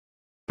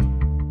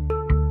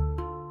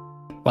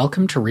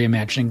Welcome to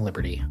Reimagining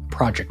Liberty,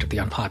 project of the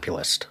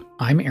unpopulist.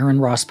 I'm Aaron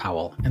Ross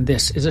Powell, and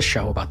this is a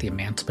show about the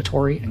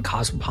emancipatory and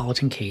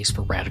cosmopolitan case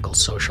for radical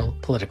social,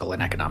 political,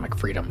 and economic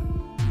freedom.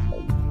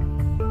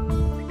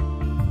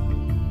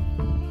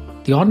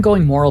 The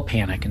ongoing moral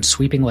panic and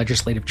sweeping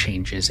legislative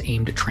changes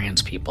aimed at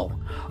trans people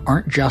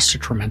aren't just a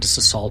tremendous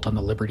assault on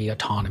the liberty,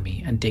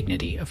 autonomy, and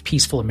dignity of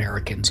peaceful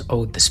Americans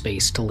owed the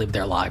space to live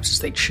their lives as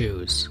they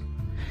choose.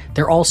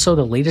 They're also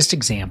the latest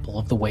example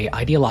of the way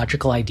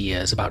ideological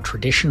ideas about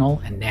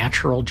traditional and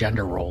natural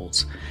gender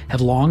roles have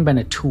long been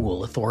a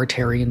tool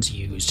authoritarians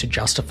use to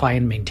justify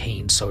and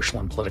maintain social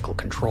and political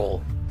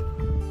control.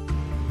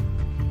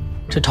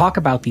 To talk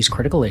about these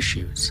critical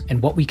issues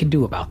and what we can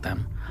do about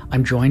them,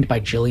 I'm joined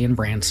by Gillian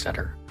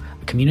Branstetter,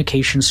 a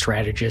communications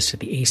strategist at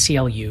the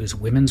ACLU's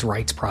Women's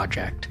Rights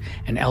Project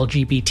and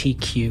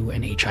LGBTQ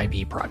and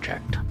HIV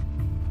Project.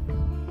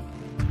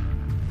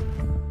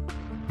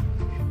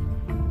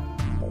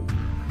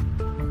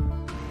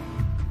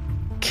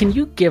 Can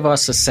you give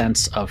us a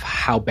sense of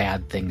how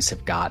bad things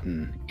have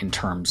gotten in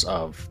terms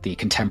of the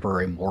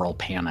contemporary moral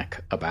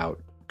panic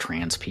about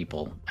trans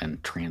people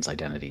and trans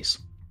identities?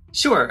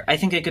 Sure. I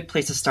think a good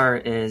place to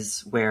start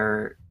is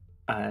where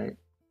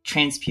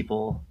trans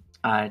people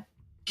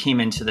came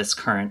into this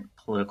current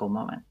political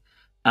moment.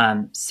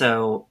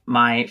 So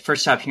my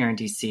first job here in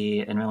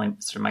DC, and really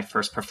sort of my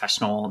first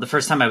the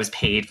first time I was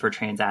paid for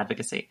trans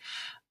advocacy,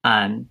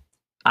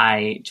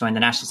 I joined the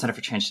National Center for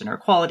Transgender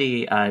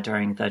Equality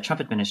during the Trump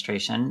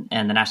administration,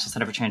 and the National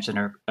Center for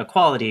Transgender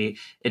Equality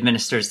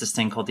administers this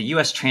thing called the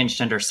U.S.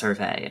 Transgender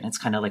Survey, and it's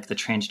kind of like the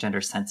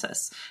transgender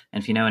census.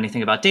 And if you know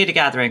anything about data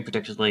gathering,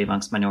 particularly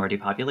amongst minority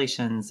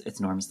populations, it's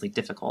enormously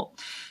difficult.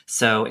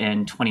 So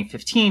in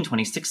 2015,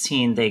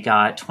 2016, they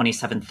got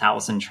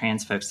 27,000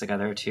 trans folks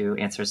together to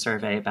answer a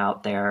survey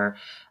about their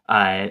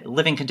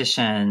living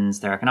conditions,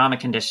 their economic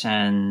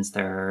conditions,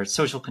 their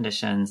social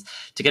conditions,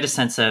 to get a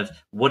sense of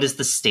what is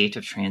the state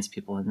of trans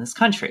people in this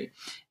country.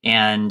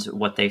 And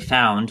what they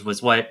found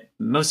was what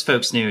most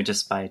folks knew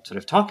just by sort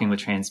of talking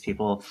with trans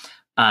people,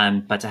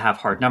 but to have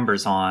hard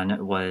numbers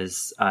on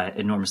was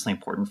enormously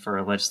important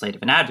for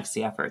legislative and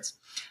advocacy efforts.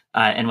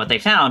 And what they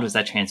found was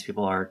that trans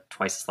people are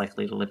twice as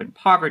likely to live in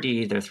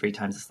poverty. They're 3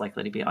 times as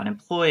likely to be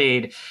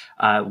unemployed.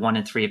 1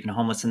 in 3 have been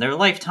homeless in their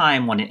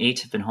lifetime. 1 in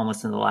 8 have been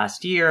homeless in the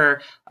last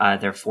year.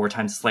 They're 4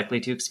 times as likely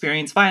to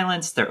experience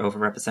violence. They're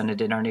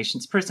overrepresented in our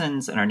nation's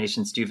prisons, in our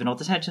nation's juvenile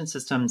detention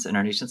systems, in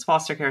our nation's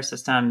foster care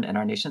system, in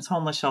our nation's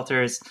homeless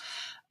shelters,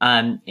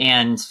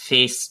 and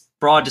face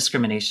broad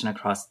discrimination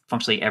across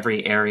functionally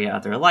every area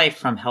of their life,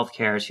 from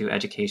healthcare to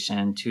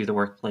education to the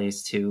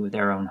workplace to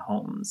their own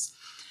homes.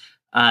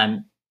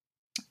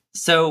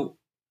 So,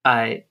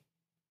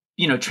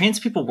 trans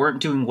people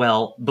weren't doing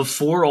well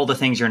before all the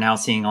things you're now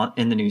seeing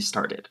in the news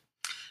started.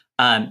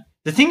 The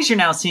things you're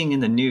now seeing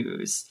in the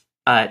news,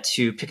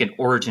 to pick an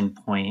origin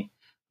point,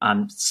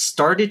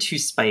 started to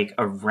spike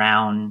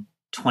around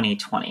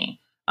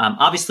 2020.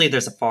 Obviously,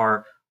 there's a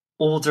far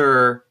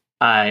older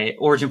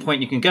origin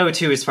point you can go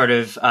to as part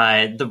of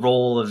the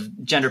role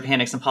of gender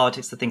panics and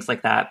politics and things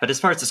like that. But as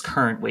far as this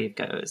current wave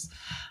goes,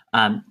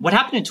 what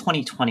happened in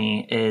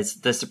 2020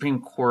 is the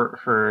Supreme Court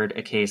heard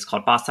a case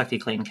called Bostock v.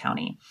 Clayton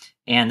County.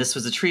 And this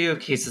was a trio of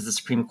cases the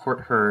Supreme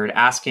Court heard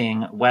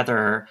asking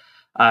whether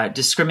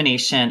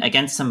discrimination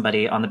against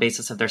somebody on the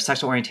basis of their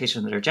sexual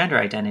orientation or their gender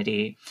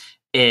identity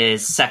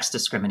is sex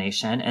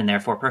discrimination and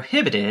therefore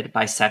prohibited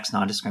by sex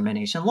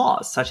non-discrimination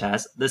laws, such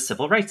as the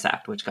Civil Rights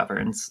Act, which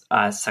governs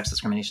sex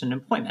discrimination in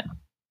employment.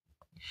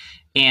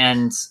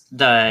 And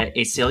the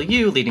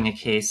ACLU leading a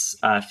case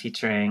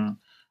featuring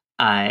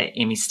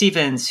Amy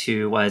Stevens,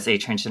 who was a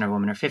transgender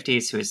woman in her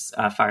 50s, who was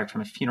fired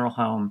from a funeral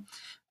home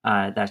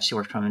that she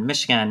worked from in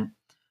Michigan.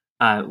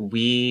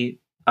 We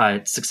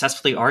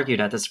successfully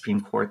argued at the Supreme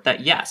Court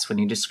that, yes, when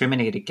you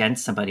discriminate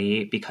against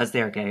somebody because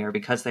they are gay or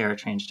because they are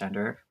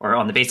transgender, or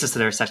on the basis of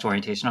their sexual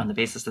orientation, on the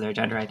basis of their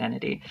gender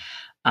identity,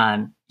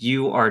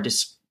 you are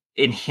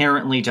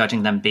inherently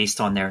judging them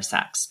based on their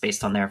sex,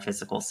 based on their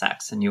physical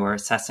sex. And you are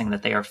assessing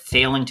that they are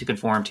failing to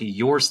conform to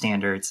your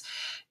standards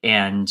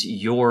and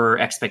your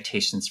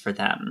expectations for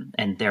them,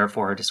 and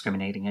therefore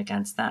discriminating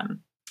against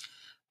them.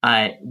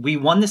 We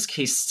won this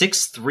case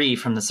 6-3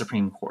 from the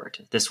Supreme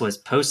Court. This was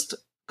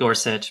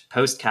post-Gorsuch,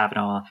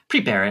 post-Kavanaugh,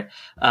 pre-Barrett,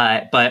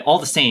 but all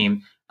the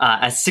same,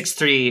 a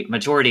 6-3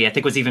 majority, I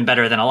think, was even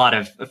better than a lot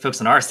of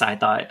folks on our side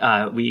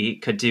thought we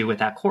could do with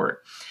that court.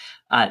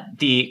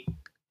 The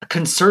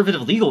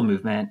conservative legal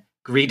movement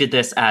greeted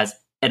this as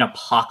an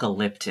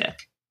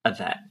apocalyptic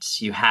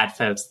event. You had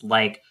folks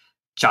like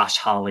Josh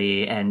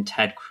Hawley and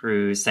Ted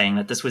Cruz saying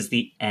that this was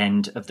the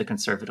end of the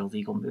conservative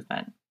legal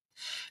movement.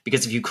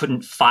 Because if you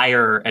couldn't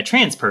fire a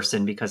trans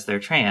person because they're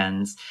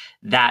trans,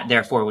 that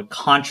therefore would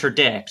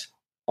contradict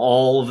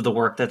all of the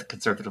work that the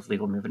conservative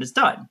legal movement has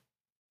done.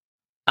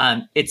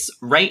 It's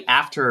right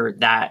after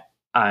that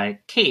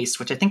case,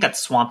 which I think got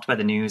swamped by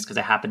the news because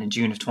it happened in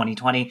June of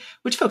 2020,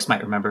 which folks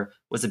might remember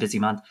was a busy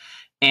month.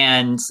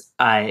 And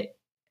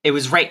it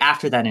was right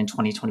after that in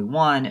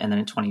 2021 and then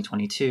in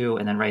 2022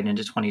 and then right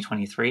into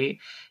 2023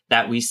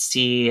 that we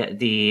see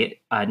the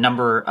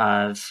number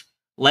of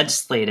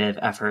legislative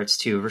efforts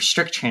to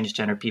restrict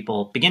transgender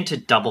people begin to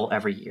double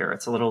every year.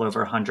 It's a little over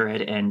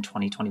 100 in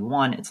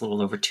 2021. It's a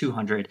little over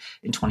 200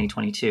 in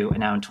 2022. And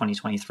now in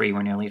 2023,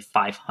 we're nearly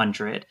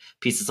 500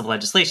 pieces of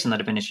legislation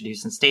that have been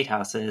introduced in state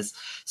houses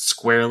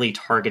squarely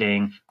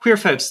targeting queer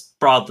folks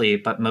broadly,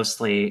 but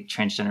mostly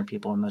transgender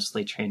people and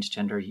mostly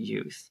transgender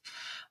youth.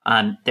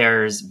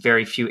 There's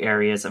very few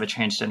areas of a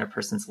transgender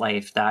person's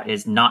life that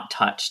is not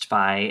touched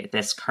by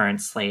this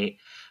current slate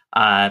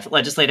of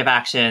legislative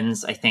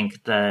actions. I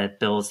think the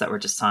bills that were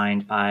just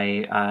signed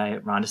by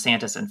Ron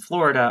DeSantis in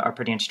Florida are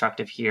pretty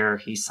instructive here.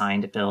 He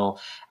signed a bill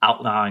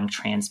outlawing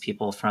trans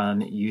people from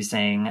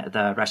using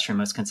the restroom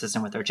most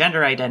consistent with their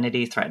gender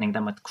identity, threatening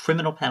them with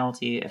criminal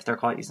penalty if they're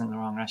caught using the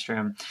wrong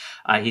restroom.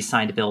 He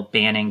signed a bill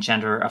banning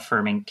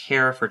gender-affirming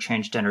care for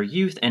transgender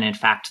youth, and in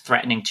fact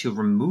threatening to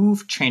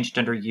remove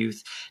transgender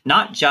youth,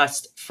 not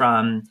just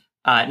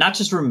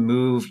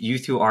remove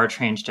youth who are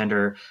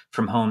transgender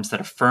from homes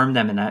that affirm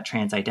them in that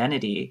trans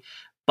identity,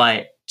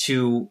 but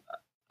to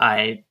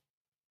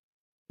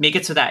make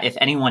it so that if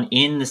anyone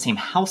in the same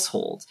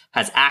household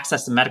has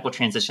access to medical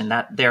transition,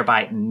 that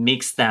thereby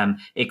makes them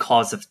a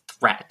cause of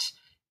threat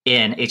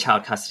in a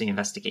child custody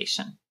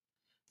investigation.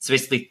 So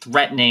basically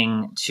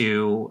threatening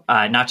to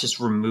not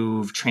just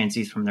remove trans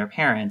youth from their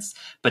parents,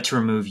 but to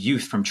remove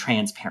youth from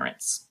trans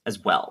parents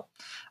as well.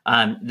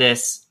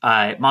 This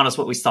models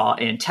what we saw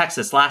in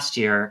Texas last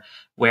year,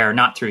 where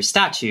not through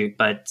statute,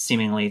 but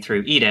seemingly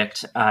through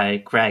edict,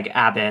 Greg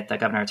Abbott, the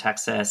governor of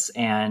Texas,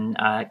 and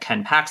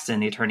Ken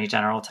Paxton, the attorney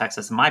general of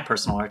Texas, and my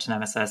personal arch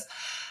nemesis,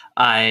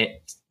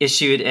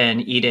 issued an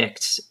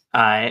edict.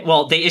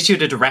 They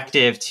issued a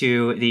directive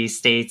to the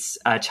state's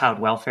child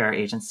welfare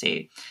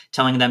agency,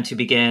 telling them to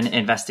begin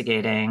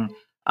investigating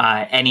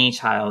any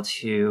child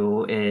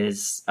who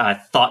is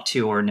thought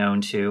to or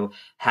known to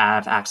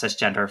have access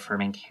gender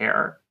affirming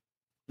care.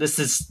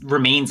 This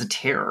remains a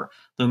terror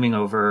looming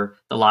over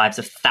the lives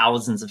of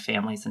thousands of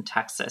families in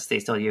Texas. The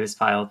ACLU has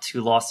filed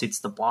 2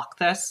 lawsuits to block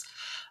this.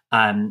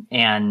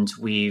 And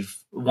we've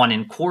won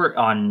in court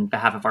on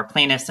behalf of our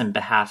plaintiffs and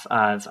behalf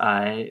of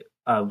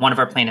one of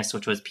our plaintiffs,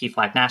 which was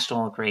PFLAG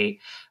National, a great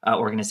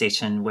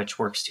organization which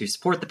works to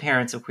support the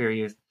parents of queer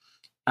youth.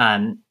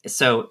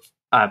 So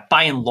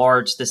by and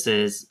large, this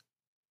is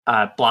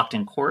blocked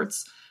in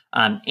courts.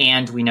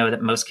 And we know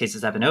that most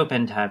cases that have been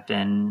opened have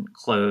been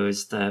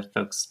closed, the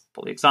folks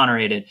fully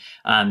exonerated.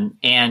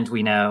 And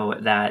we know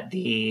that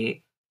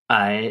the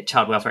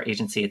Child Welfare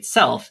Agency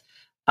itself,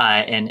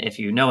 and if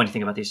you know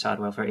anything about these child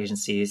welfare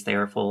agencies, they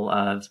are full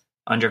of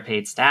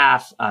underpaid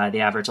staff. The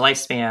average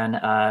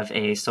lifespan of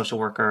a social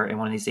worker in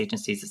one of these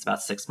agencies is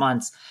about 6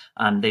 months.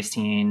 They've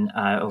seen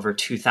over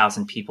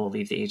 2,000 people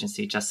leave the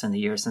agency just in the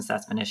year since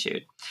that's been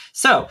issued.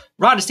 So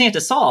Ron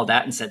DeSantis saw all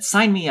that and said,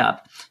 sign me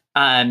up.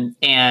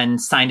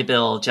 And signed a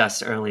bill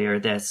just earlier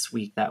this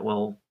week that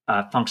will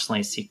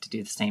functionally seek to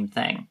do the same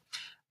thing.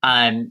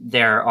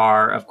 There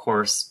are, of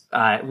course,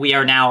 we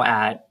are now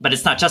at, but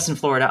it's not just in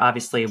Florida,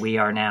 obviously, we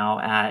are now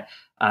at,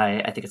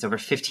 I think it's over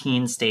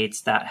 15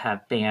 states that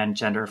have banned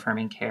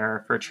gender-affirming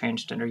care for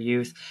transgender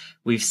youth.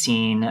 We've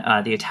seen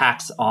the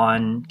attacks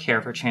on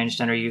care for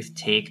transgender youth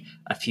take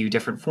a few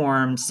different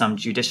forms, some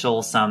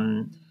judicial,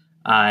 some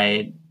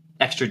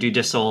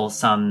extrajudicial,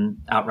 some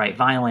outright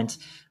violent.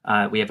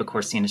 We have, of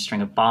course, seen a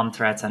string of bomb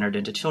threats entered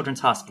into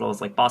children's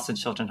hospitals like Boston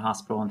Children's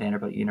Hospital and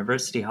Vanderbilt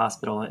University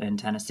Hospital in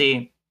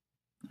Tennessee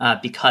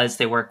because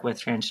they work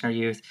with transgender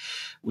youth.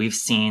 We've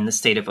seen the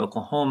state of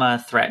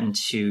Oklahoma threaten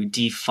to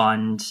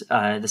defund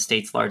the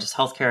state's largest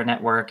healthcare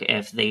network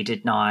if they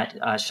did not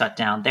shut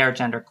down their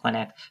gender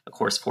clinic, of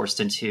course, forced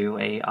into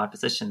an odd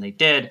position they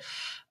did.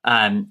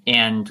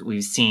 And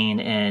we've seen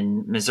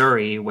in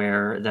Missouri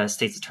where the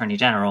state's attorney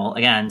general,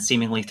 again,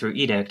 seemingly through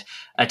edict,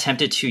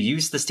 attempted to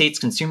use the state's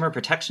consumer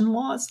protection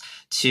laws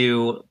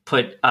to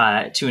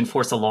to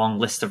enforce a long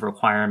list of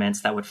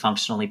requirements that would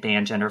functionally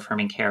ban gender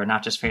affirming care,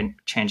 not just for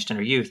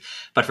transgender youth,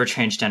 but for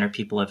transgender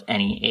people of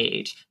any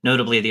age.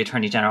 Notably, the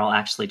attorney general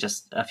actually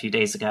just a few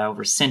days ago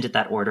rescinded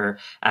that order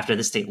after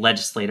the state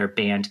legislature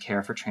banned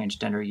care for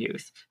transgender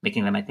youth,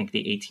 making them, I think,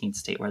 the 18th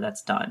state where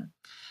that's done.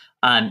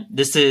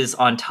 This is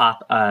on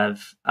top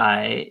of,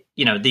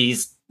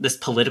 this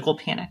political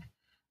panic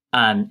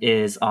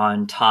is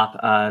on top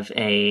of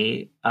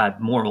a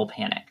moral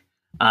panic,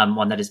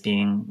 one that is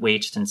being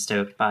waged and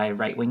stoked by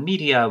right-wing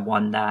media,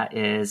 one that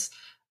is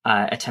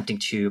attempting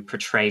to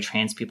portray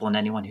trans people and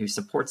anyone who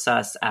supports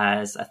us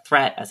as a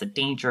threat, as a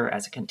danger,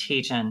 as a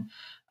contagion.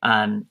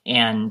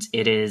 And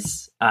it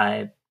is,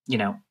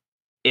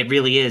 it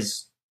really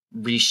is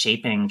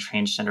reshaping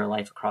transgender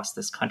life across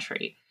this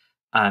country.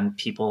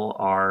 People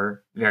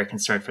are very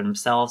concerned for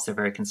themselves. They're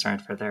very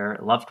concerned for their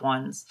loved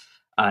ones.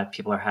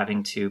 People are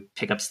having to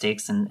pick up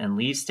stakes and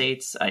leave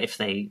states if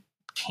they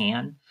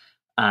can.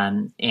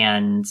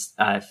 And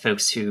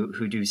folks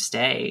who do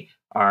stay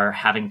are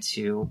having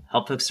to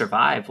help folks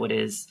survive what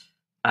is,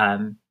 I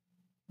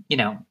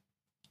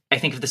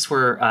think if this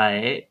were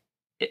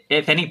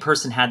if any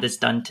person had this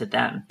done to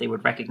them, they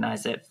would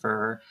recognize it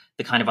for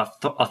the kind of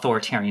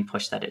authoritarian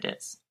push that it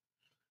is.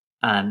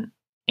 And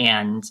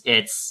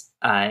it's,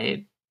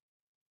 I'm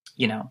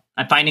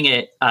finding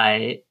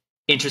it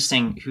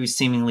interesting who's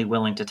seemingly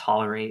willing to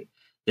tolerate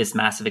this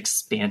massive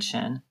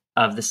expansion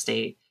of the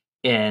state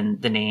in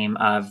the name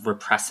of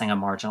repressing a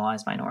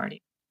marginalized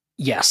minority.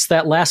 Yes,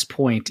 that last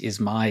point is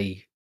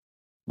I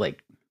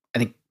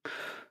think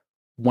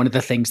one of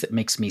the things that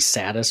makes me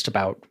saddest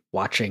about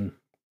watching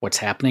what's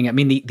happening. I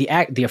mean,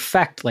 the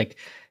effect, like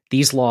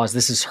these laws,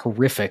 this is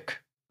horrific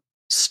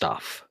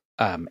stuff.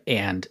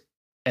 And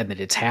that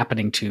it's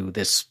happening to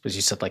this, as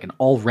you said, like an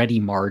already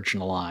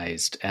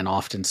marginalized and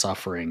often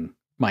suffering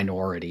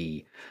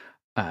minority,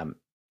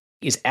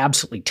 is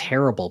absolutely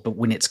terrible. But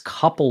when it's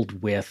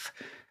coupled with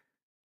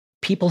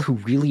people who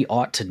really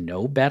ought to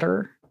know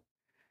better,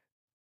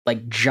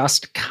 like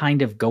just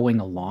kind of going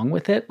along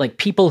with it, like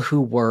people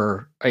who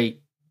were a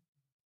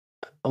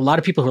lot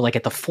of people who are like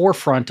at the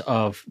forefront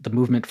of the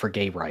movement for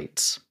gay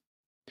rights,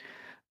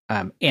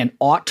 and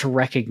ought to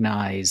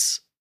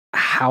recognize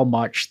how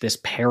much this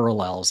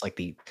parallels like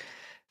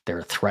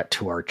their threat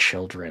to our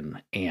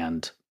children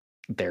and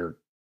their,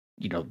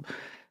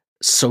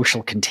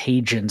 social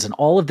contagions and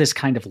all of this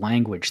kind of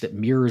language that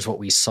mirrors what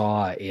we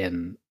saw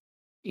in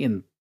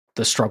the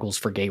struggles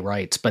for gay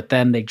rights. But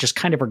then they just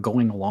kind of are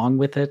going along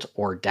with it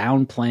or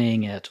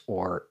downplaying it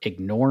or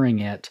ignoring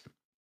it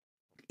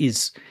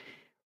is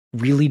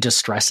really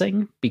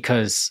distressing,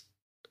 because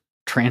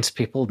trans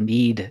people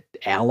need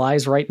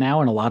allies right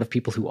now. And a lot of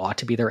people who ought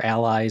to be their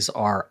allies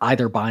are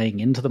either buying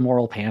into the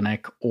moral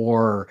panic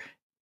or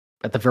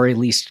at the very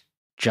least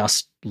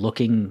just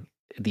looking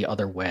the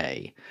other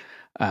way.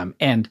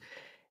 And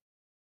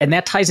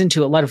that ties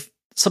into a lot of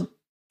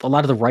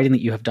the writing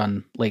that you have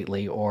done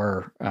lately,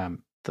 or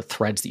the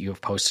threads that you have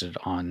posted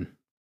on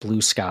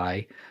Blue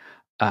Sky,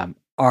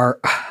 are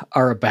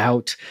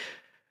about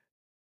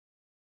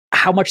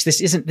how much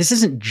this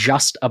isn't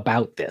just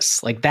about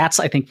this. Like that's,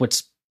 I think,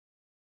 what's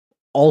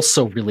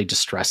also really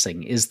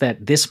distressing is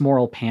that this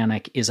moral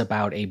panic is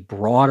about a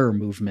broader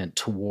movement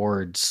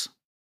towards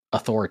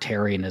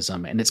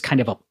authoritarianism, and it's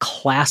kind of a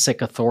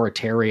classic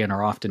authoritarian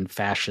or often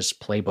fascist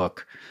playbook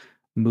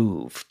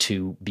move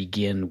to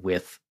begin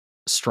with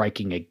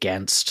striking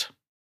against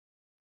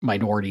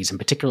minorities, and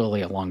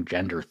particularly along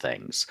gender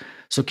things.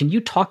 So can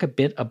you talk a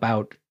bit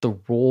about the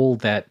role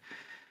that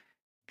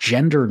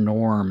gender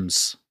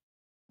norms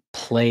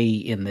play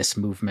in this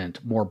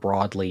movement more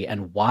broadly,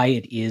 and why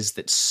it is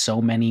that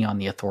so many on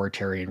the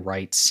authoritarian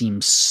right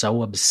seem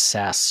so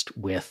obsessed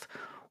with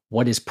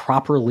what is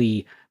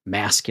properly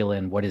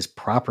masculine, what is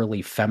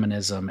properly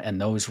feminism,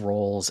 and those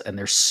roles, and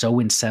they're so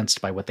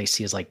incensed by what they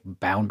see as like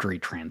boundary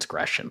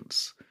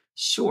transgressions?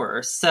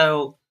 Sure.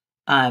 So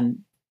I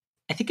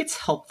think it's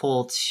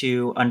helpful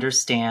to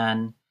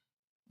understand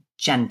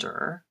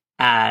gender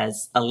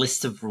as a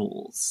list of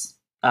rules,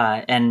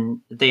 and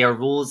they are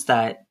rules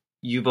that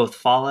you both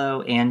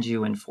follow and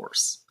you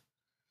enforce.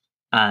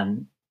 If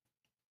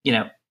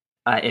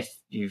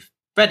you've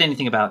read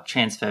anything about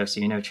trans folks,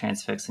 or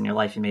trans folks in your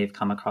life, you may have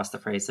come across the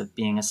phrase of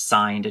being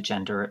assigned a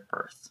gender at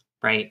birth,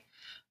 right?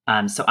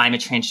 So I'm a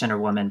transgender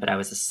woman, but I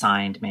was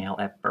assigned male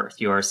at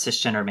birth. You are a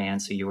cisgender man,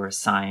 so you were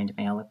assigned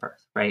male at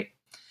birth, right?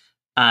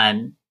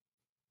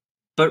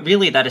 But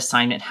really, that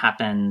assignment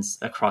happens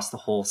across the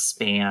whole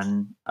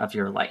span of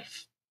your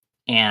life.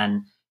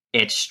 And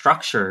it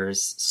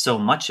structures so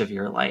much of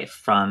your life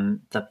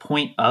from the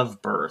point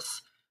of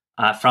birth,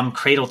 from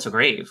cradle to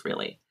grave,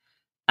 really.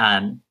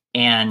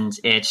 And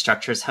it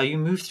structures how you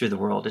move through the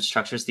world. It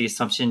structures the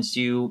assumptions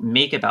you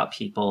make about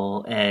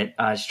people. It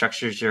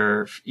structures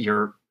your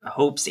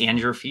hopes and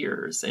your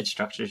fears. It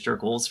structures your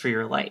goals for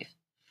your life.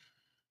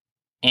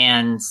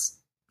 And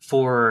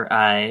for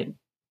an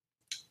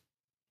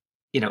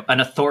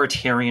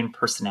authoritarian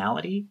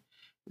personality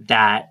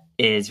that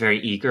is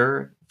very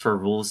eager for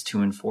rules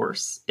to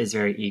enforce, is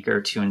very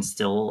eager to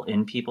instill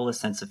in people a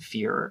sense of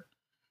fear,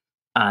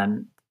 of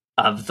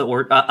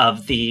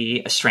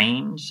the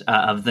strange,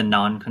 of the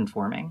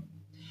non-conforming.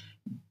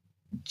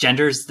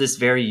 Gender's this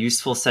very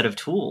useful set of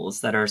tools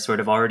that are sort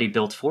of already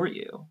built for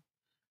you.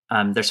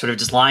 They're sort of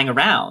just lying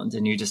around,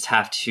 and you just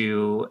have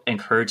to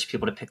encourage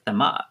people to pick them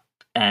up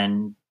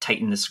and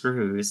tighten the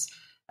screws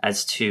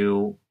as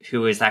to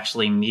who is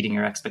actually meeting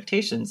your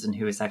expectations and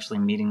who is actually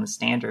meeting the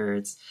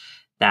standards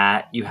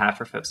that you have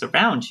for folks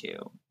around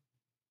you.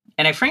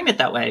 And I frame it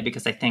that way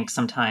because I think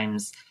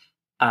sometimes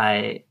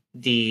Michael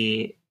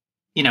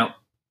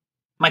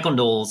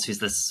Knowles, who's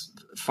this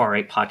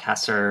far-right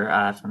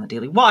podcaster from the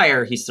Daily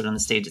Wire, he stood on the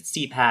stage at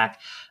CPAC,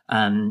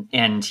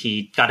 and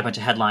he got a bunch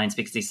of headlines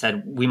because he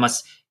said, we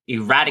must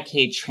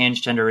eradicate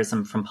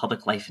transgenderism from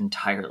public life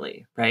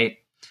entirely, right?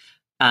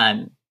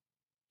 And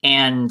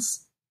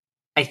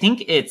I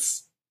think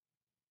it's,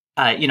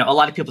 a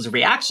lot of people's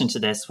reaction to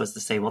this was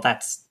to say, well,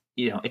 that's,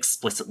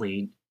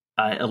 explicitly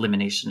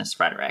eliminationist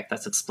rhetoric.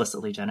 That's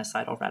explicitly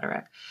genocidal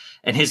rhetoric.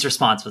 And his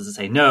response was to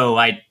say, no,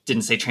 I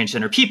didn't say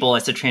transgender people. I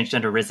said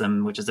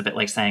transgenderism, which is a bit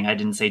like saying I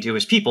didn't say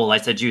Jewish people. I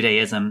said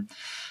Judaism.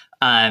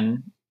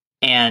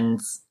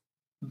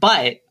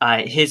 But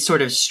his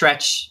sort of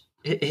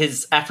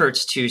his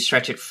efforts to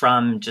stretch it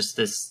from just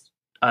this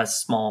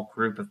small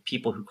group of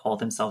people who call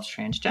themselves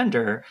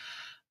transgender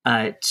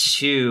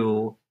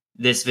to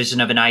this vision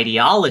of an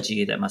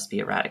ideology that must be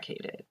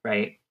eradicated,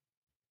 right?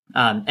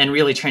 And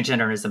really,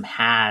 transgenderism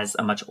has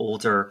a much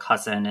older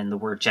cousin in the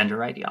word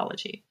gender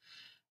ideology,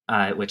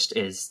 which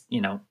is,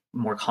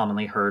 more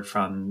commonly heard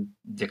from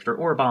Viktor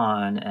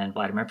Orban and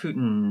Vladimir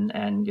Putin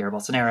and Jair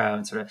Bolsonaro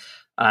and sort of,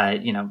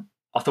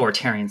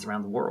 authoritarians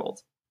around the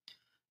world.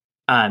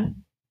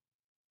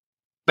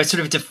 By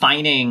sort of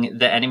defining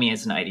the enemy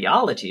as an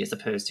ideology as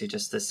opposed to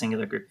just a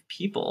singular group of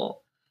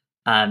people,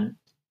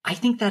 I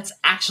think that's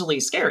actually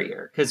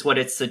scarier, because what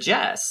it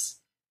suggests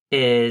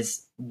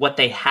is what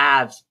they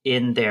have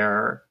in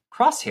their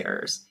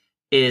crosshairs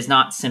is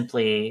not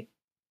simply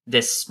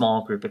this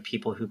small group of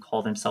people who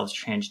call themselves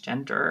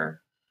transgender,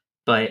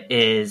 but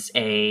is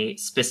a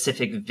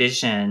specific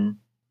vision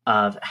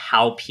of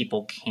how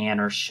people can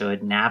or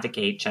should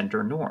navigate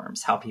gender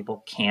norms, how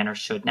people can or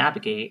should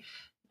navigate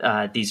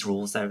these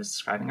rules that I was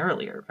describing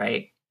earlier,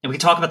 right? And we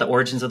can talk about the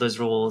origins of those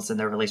rules and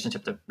their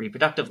relationship to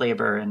reproductive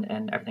labor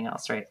and everything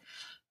else, right?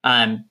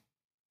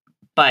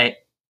 But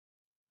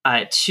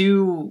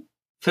to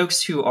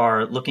folks who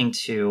are looking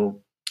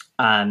to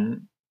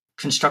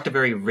construct a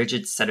very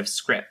rigid set of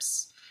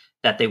scripts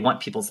that they want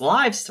people's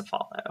lives to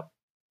follow,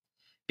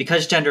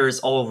 because gender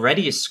is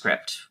already a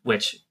script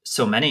which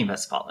so many of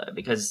us follow,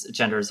 because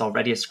gender is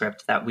already a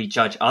script that we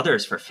judge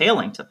others for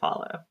failing to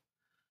follow,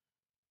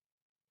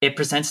 it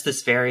presents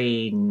this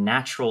very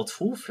natural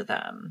tool for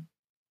them.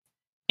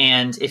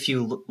 And if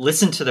you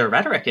listen to their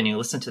rhetoric and you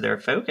listen to their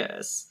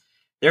focus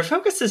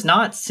is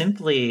not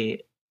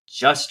simply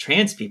just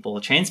trans people.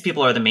 Trans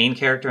people are the main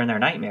character in their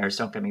nightmares,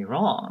 don't get me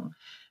wrong.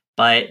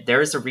 But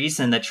there's a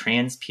reason that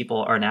trans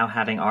people are now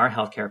having our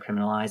healthcare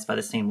criminalized by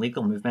the same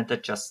legal movement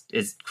that just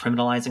is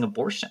criminalizing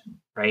abortion,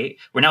 right?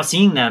 We're now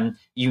seeing them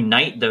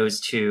unite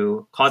those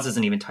two causes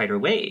in even tighter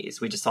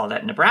ways. We just saw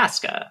that in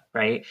Nebraska,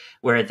 right?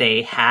 Where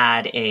they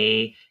had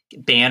a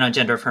ban on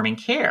gender-affirming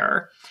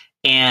care,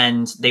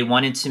 and they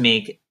wanted to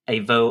make a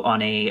vote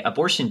on a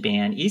abortion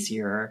ban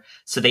easier.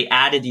 So they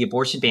added the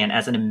abortion ban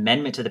as an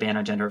amendment to the ban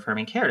on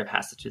gender-affirming care to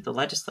pass it through the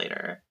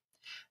legislature.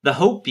 The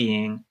hope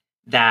being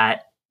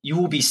that you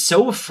will be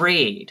so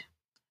afraid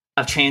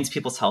of trans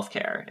people's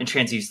healthcare and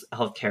trans youth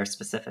healthcare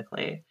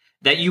specifically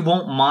that you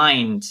won't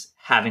mind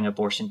having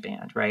abortion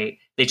banned, right?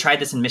 They tried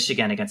this in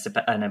Michigan against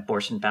an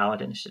abortion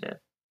ballot initiative.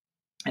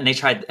 And they're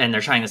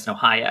trying this in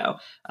Ohio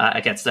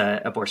against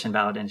the abortion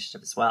ballot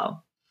initiative as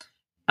well.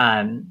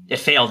 It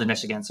failed in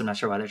Michigan, so I'm not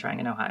sure why they're trying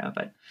in Ohio.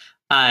 But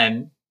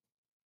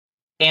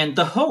and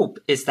the hope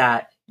is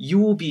that you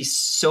will be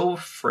so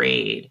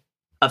afraid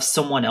of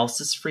someone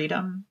else's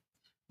freedom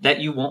that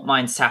you won't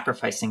mind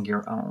sacrificing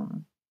your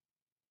own.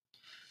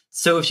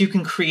 So if you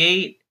can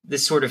create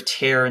this sort of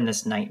terror and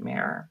this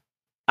nightmare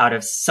out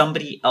of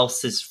somebody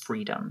else's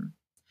freedom,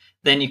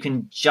 then you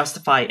can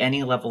justify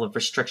any level of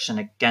restriction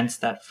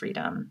against that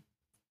freedom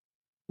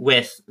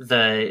with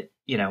the,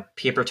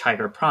 paper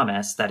tiger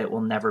promise that it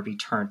will never be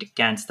turned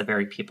against the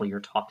very people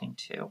you're talking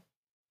to.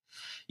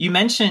 You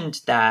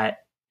mentioned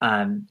that,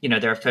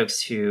 there are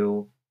folks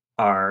who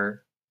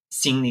are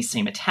seeing these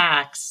same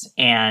attacks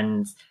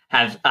and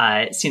have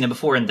seen them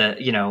before in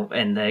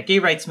the gay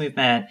rights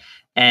movement,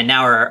 and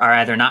now are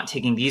either not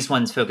taking these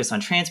ones focused on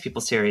trans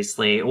people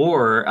seriously,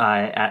 or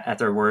at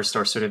their worst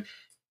are sort of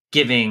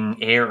giving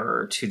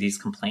air to these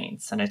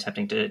complaints and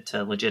attempting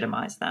to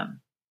legitimize them.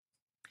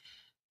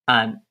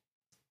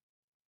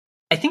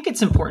 I think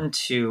it's important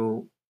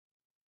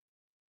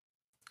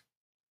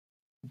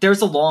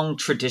there's a long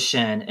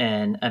tradition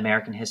in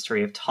American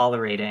history of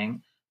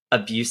tolerating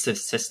abusive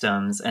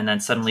systems and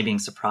then suddenly being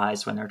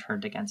surprised when they're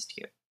turned against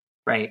you,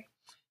 right?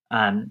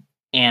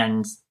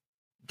 And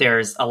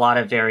there's a lot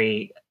of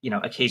very,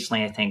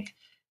 occasionally I think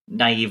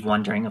naive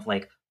wondering of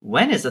like,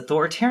 when is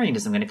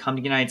authoritarianism going to come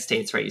to the United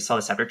States, right? You saw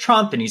this after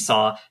Trump, and you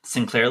saw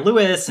Sinclair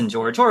Lewis and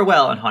George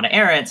Orwell and Hannah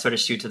Arendt sort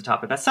of shoot to the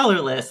top of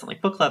bestseller lists and like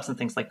book clubs and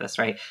things like this,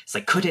 right? It's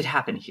like, could it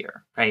happen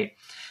here, right?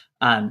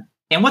 And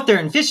what they're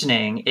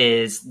envisioning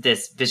is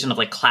this vision of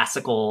like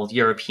classical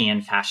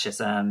European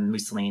fascism,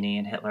 Mussolini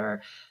and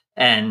Hitler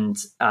and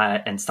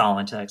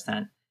Stalin to an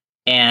extent.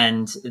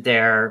 And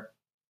they're,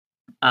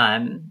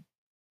 and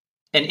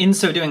in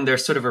so doing, they're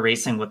sort of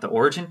erasing what the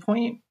origin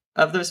point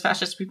of those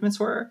fascist movements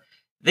were.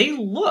 They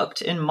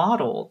looked and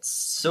modeled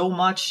so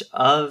much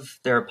of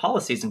their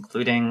policies,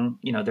 including,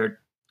 their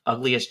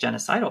ugliest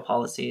genocidal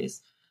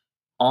policies,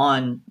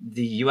 on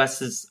the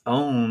US's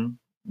own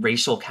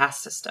racial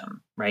caste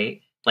system,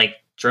 right? Like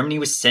Germany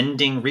was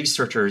sending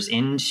researchers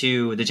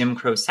into the Jim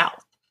Crow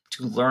South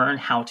to learn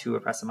how to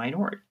oppress a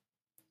minority.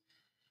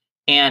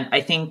 And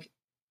I think,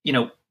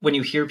 when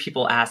you hear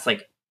people ask,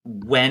 like,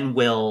 when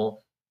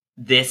will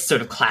this sort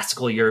of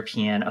classical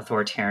European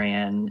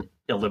authoritarian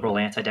illiberal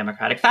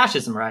anti-democratic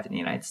fascism arrive in the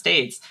United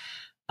States?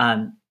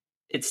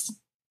 It's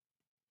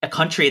a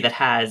country that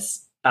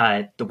has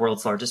the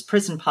world's largest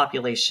prison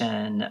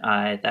population,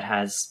 that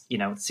has,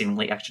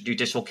 seemingly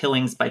extrajudicial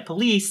killings by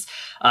police,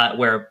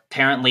 where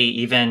apparently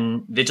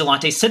even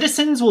vigilante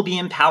citizens will be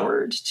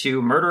empowered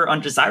to murder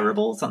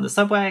undesirables on the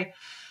subway.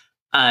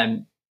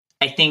 I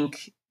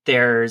think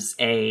there's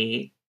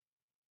it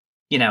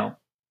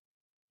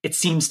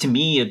seems to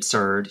me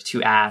absurd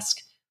to ask,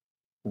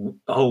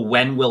 oh,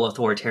 when will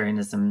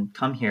authoritarianism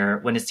come here?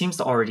 When it seems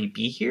to already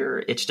be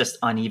here, it's just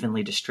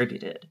unevenly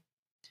distributed.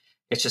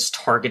 It's just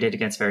targeted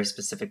against very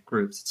specific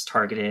groups. It's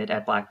targeted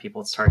at Black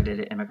people. It's targeted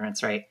at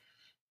immigrants, right?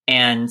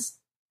 And,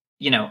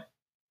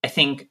 I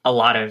think a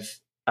lot of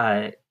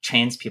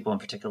trans people,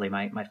 and particularly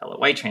my fellow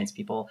white trans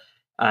people,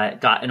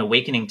 got an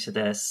awakening to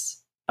this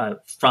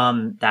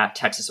from that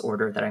Texas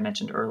order that I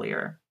mentioned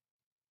earlier,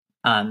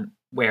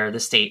 where the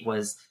state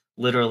was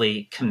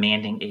literally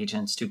commanding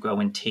agents to go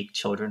and take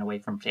children away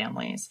from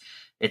families.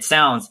 It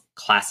sounds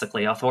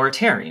classically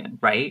authoritarian,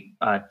 right?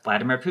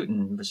 Vladimir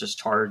Putin was just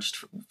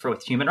charged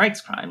with human rights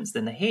crimes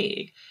in The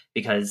Hague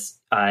because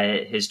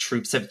his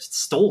troops have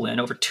stolen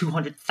over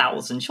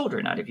 200,000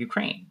 children out of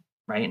Ukraine,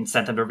 right? And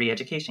sent them to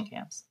re-education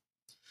camps.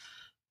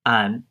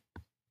 The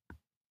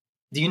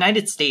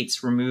United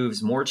States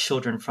removes more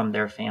children from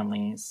their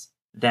families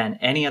than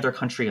any other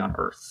country on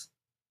earth.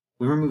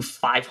 We remove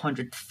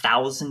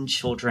 500,000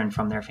 children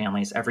from their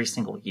families every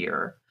single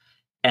year.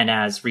 And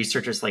as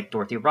researchers like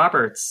Dorothy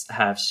Roberts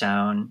have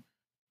shown,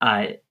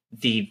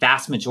 the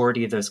vast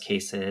majority of those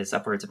cases,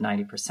 upwards of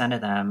 90%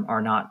 of them,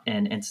 are not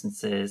in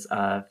instances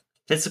of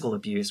physical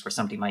abuse where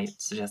somebody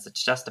might suggest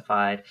it's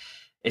justified.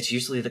 It's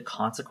usually the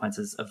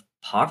consequences of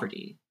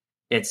poverty.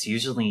 It's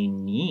usually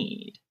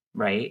need,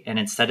 right? And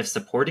instead of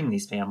supporting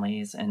these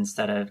families,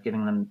 instead of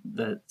giving them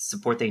the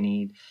support they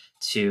need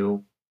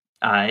to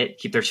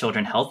keep their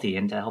children healthy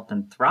and to help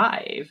them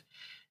thrive,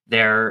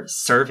 they're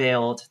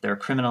surveilled, they're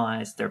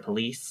criminalized, they're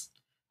policed.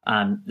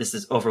 This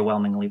is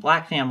overwhelmingly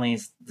Black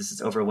families. This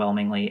is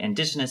overwhelmingly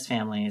Indigenous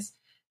families.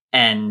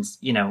 And,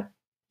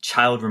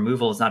 child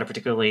removal is not a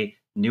particularly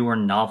new or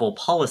novel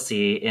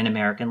policy in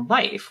American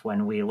life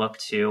when we look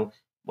to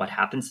what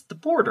happens at the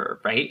border,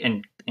 right?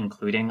 And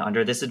including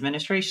under this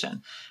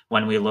administration.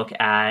 When we look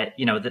at,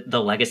 the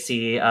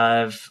legacy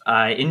of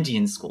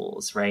Indian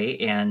schools,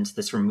 right? And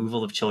this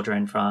removal of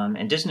children from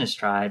Indigenous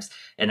tribes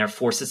and their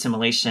forced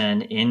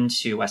assimilation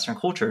into Western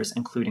cultures,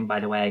 including, by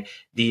the way,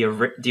 the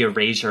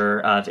erasure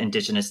of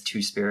Indigenous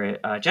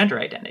two-spirit gender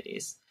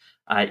identities.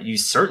 You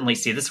certainly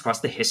see this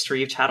across the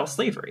history of chattel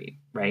slavery,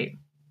 right?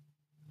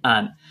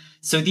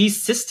 So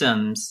these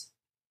systems,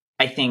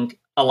 I think,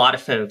 a lot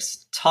of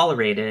folks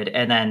tolerated,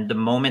 and then the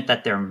moment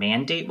that their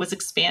mandate was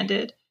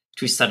expanded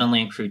to suddenly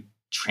include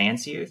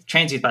trans youth,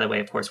 by the way,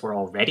 of course, were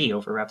already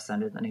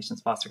overrepresented in the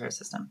nation's foster care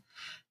system.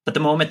 But the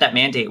moment that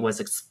mandate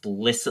was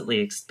explicitly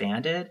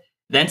expanded,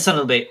 then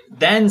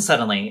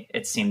suddenly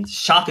it seemed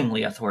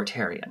shockingly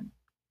authoritarian,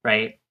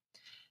 right?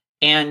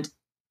 And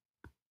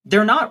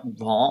they're not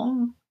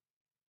wrong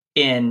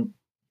in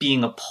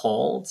being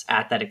appalled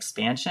at that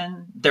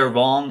expansion. They're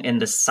wrong in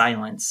the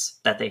silence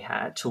that they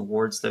had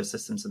towards those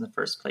systems in the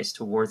first place,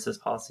 towards those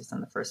policies in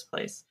the first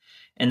place.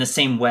 In the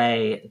same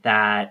way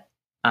that,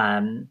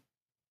 well,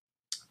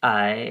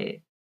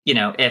 never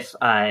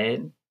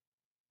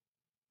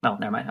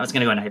mind. I was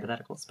going to go into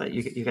hypotheticals, but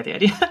you got the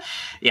idea.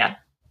 Yeah.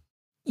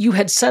 You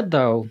had said,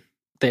 though,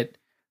 that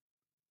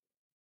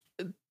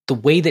the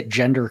way that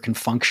gender can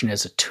function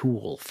as a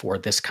tool for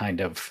this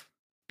kind of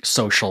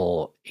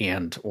social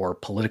and or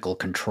political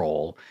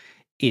control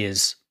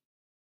is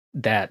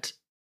that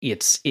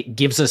it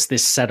gives us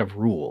this set of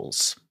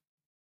rules.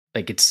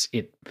 Like it's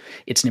an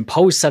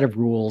imposed set of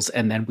rules,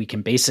 and then we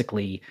can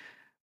basically,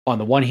 on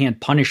the one hand,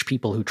 punish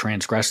people who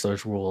transgress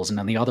those rules, and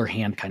on the other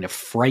hand, kind of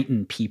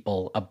frighten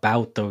people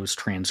about those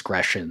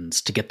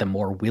transgressions to get them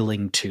more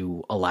willing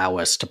to allow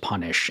us to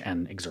punish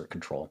and exert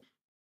control.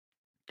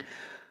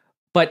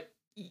 But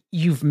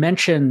you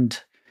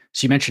mentioned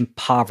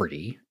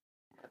poverty,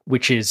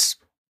 which is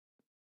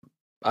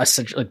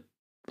essentially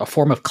a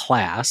form of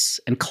class,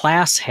 and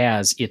class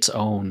has its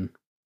own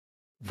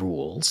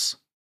rules.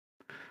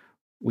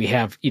 We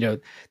have,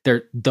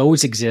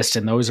 those exist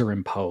and those are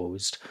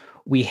imposed.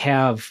 We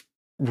have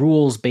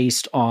rules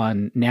based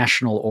on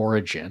national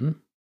origin.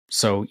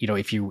 So,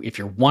 if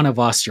you're one of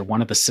us, you're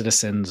one of the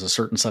citizens, a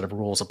certain set of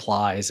rules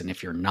applies, and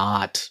if you're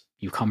not,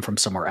 you come from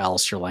somewhere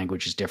else, your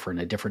language is different,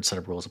 a different set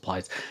of rules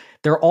applies.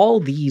 There are all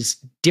these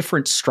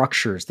different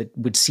structures that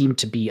would seem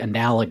to be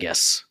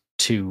analogous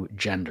to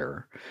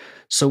gender.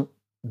 So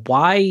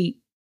why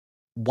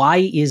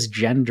is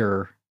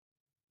gender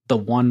the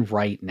one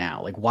right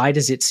now? Like, why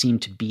does it seem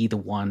to be the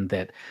one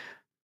that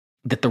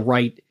the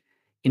right,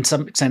 in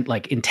some extent,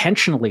 like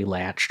intentionally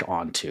latched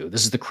onto?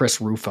 This is the Chris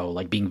Rufo,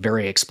 like being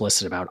very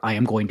explicit about, I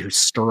am going to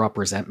stir up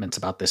resentments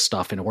about this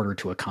stuff in order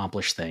to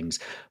accomplish things.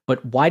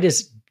 But why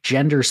does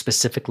gender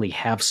specifically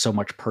have so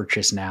much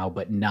purchase now,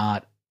 but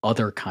not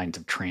other kinds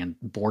of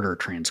border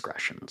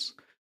transgressions?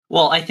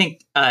 Well, I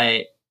think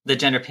the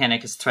gender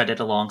panic is threaded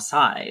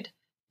alongside,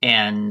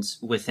 and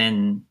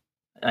within,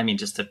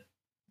 just to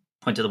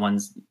point to the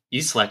ones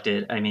you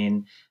selected,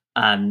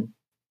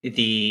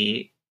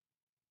 the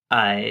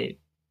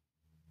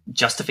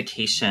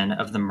justification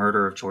of the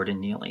murder of Jordan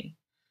Neely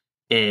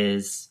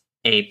is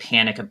a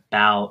panic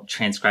about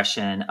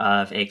transgression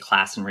of a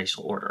class and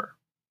racial order,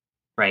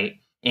 right?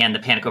 And the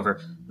panic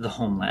over the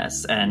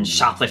homeless and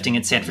shoplifting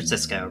in San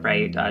Francisco,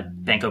 right?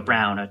 Banco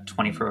Brown, a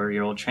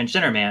 24-year-old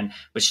transgender man,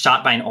 was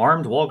shot by an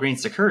armed Walgreens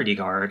security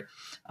guard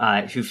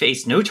who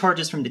faced no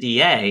charges from the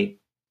DA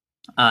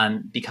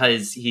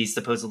because he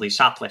supposedly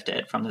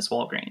shoplifted from this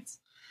Walgreens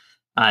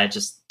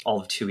just all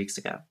of 2 weeks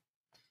ago.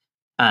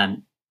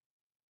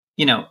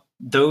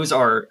 Those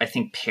are, I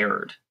think,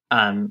 paired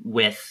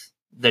with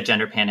the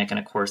gender panic. And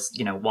of course,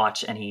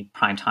 watch any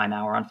primetime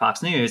hour on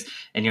Fox News,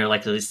 and you're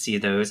likely to see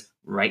those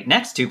right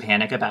next to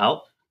panic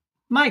about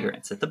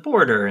migrants at the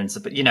border. And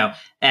so,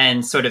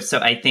 and sort of, so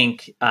I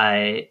think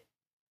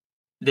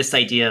this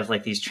idea of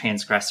like these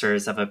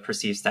transgressors of a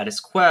perceived status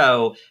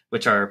quo,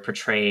 which are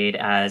portrayed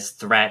as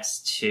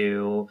threats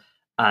to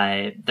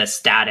the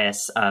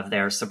status of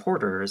their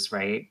supporters,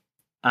 right?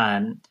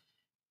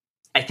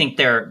 I think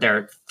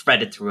they're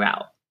threaded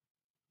throughout.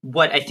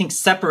 What I think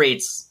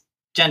separates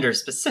gender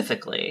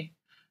specifically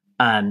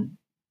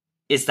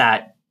is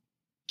that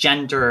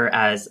gender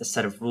as a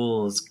set of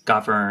rules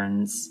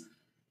governs,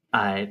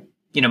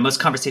 most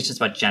conversations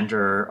about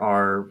gender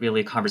are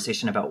really a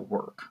conversation about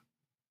work,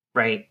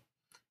 right?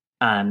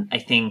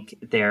 I think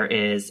there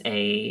is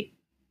a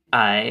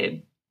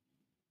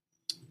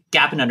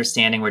gap in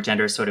understanding where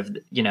gender is sort of,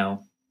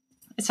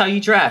 it's how you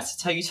dress,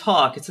 it's how you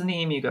talk, it's the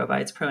name you go by,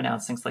 it's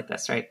pronouns, things like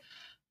this, right?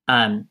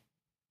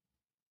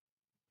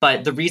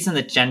 But the reason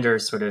that gender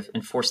is sort of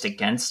enforced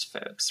against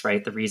folks,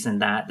 right? The reason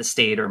that the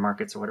state or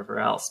markets or whatever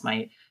else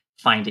might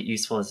find it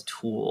useful as a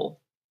tool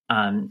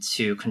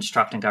to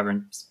construct and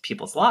govern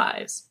people's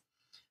lives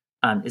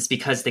is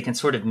because they can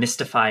sort of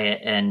mystify it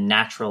and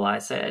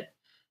naturalize it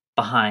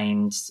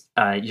behind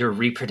your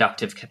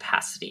reproductive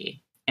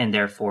capacity and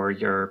therefore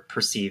your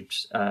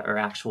perceived or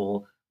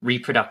actual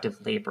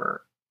reproductive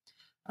labor.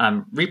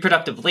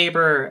 Reproductive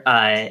labor,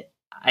 I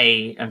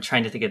am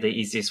trying to think of the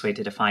easiest way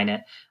to define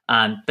it,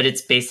 but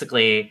it's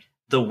basically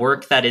the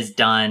work that is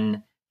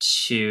done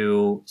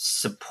to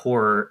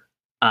support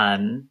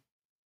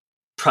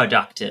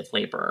productive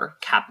labor,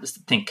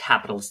 think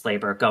capitalist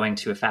labor, going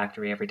to a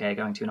factory every day,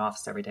 going to an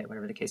office every day,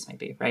 whatever the case may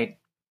be, right?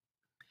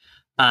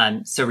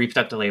 So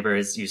reproductive labor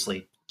is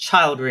usually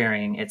child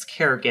rearing, it's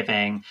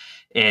caregiving,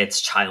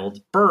 it's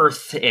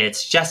childbirth,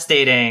 it's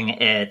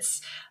gestating, it's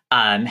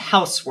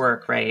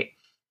housework, right?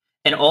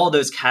 And all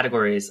those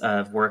categories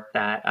of work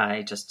that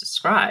I just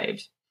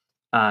described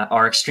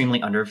are extremely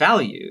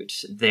undervalued.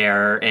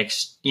 They're,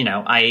 when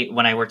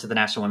I worked at the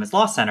National Women's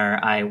Law Center,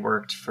 I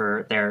worked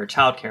for their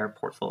childcare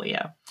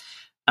portfolio.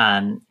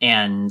 And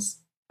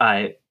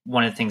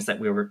one of the things that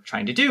we were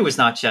trying to do was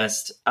not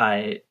just,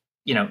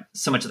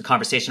 so much of the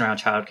conversation around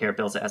childcare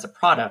builds it as a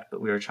product, but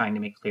we were trying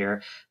to make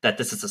clear that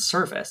this is a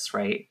service,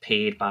 right,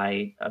 paid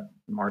by a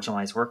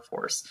marginalized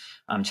workforce.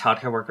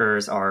 Childcare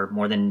workers are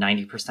more than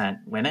 90%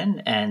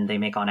 women, and they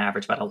make on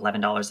average about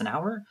 $11 an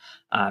hour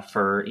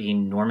for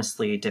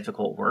enormously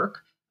difficult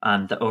work.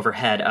 The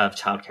overhead of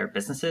childcare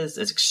businesses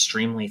is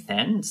extremely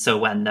thin. So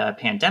when the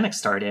pandemic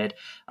started,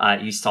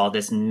 you saw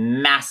this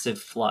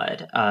massive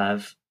flood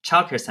of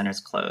childcare centers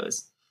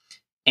close.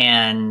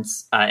 And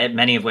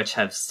many of which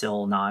have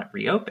still not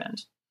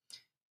reopened.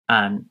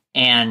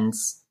 And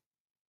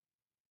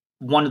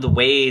one of the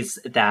ways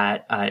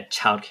that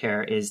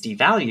childcare is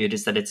devalued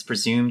is that it's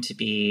presumed to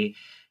be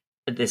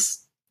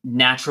this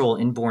natural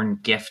inborn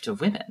gift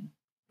of women,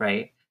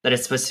 right? That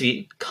it's supposed to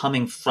be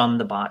coming from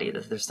the body,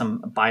 that there's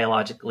some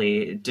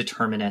biologically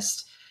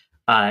determinist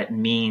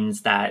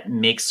means that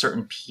makes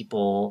certain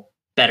people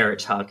better at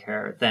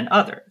childcare than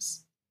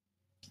others.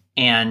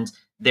 And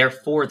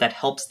therefore, that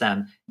helps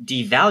them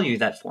devalue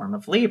that form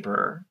of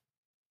labor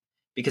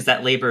because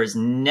that labor is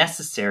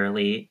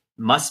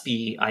must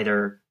be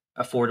either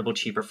affordable,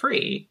 cheap, or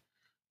free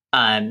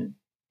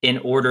in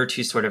order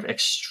to sort of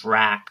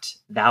extract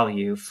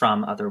value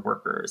from other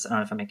workers. I don't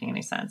know if I'm making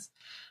any sense.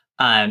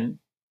 And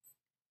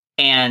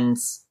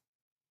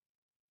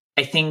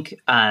I think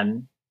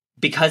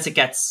because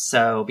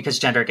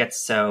gender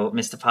gets so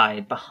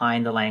mystified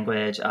behind the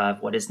language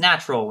of what is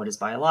natural, what is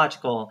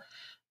biological,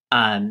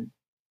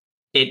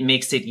 it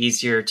makes it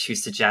easier to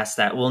suggest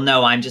that, well,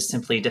 no, I'm just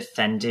simply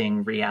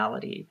defending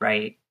reality,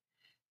 right?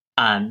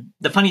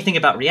 The funny thing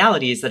about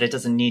reality is that it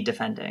doesn't need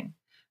defending.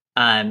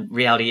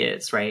 Reality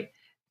is, right?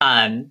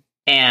 And,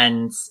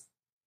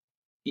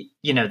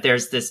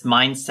 there's this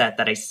mindset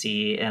that I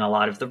see in a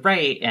lot of the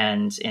right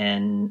and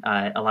in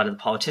a lot of the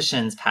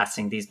politicians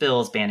passing these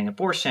bills banning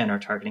abortion or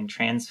targeting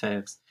trans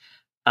folks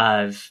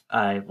of,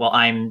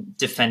 I'm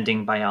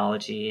defending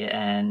biology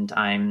and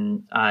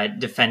I'm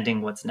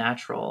defending what's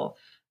natural.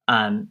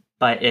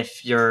 But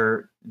if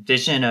your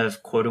vision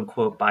of quote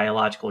unquote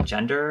biological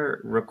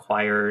gender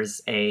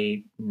requires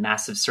a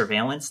massive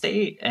surveillance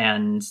state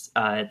and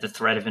the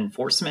threat of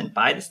enforcement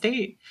by the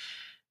state,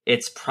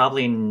 it's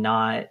probably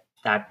not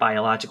that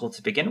biological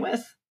to begin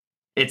with.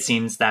 it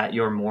seems that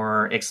you're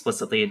more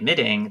explicitly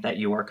admitting that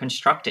you are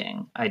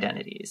constructing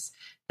identities,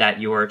 that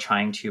you are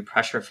trying to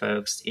pressure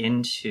folks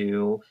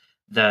into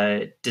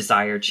the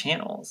desired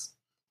channels.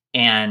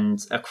 And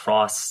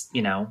across,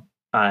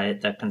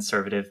 the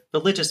conservative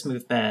religious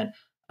movement,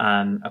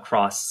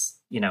 across,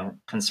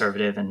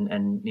 conservative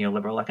and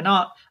neoliberal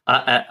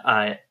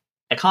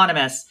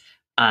economists,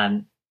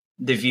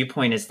 the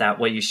viewpoint is that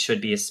what you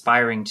should be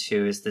aspiring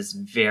to is this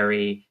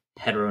very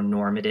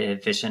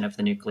heteronormative vision of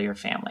the nuclear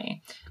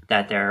family,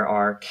 that there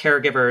are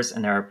caregivers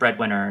and there are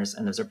breadwinners,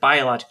 and those are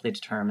biologically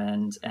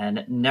determined,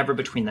 and never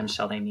between them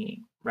shall they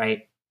meet,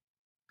 right?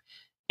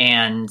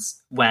 And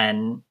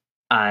when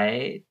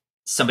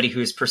somebody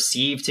who's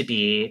perceived to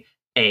be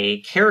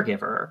a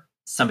caregiver,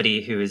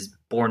 somebody who is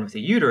born with a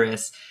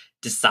uterus,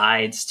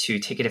 decides to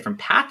take a different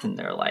path in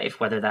their life,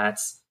 whether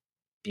that's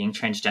being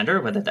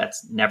transgender, whether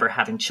that's never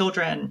having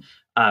children,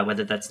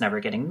 whether that's never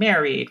getting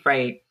married,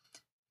 right?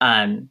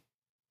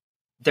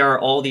 There are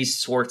all these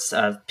sorts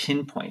of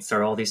pinpoints.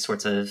 There are all these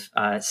sorts of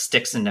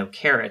sticks and no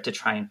carrot to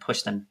try and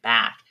push them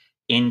back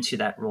into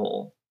that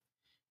role.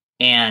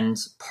 And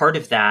part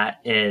of that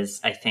is,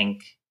 I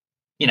think,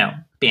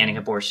 banning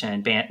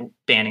abortion,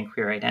 banning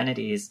queer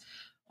identities.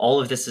 All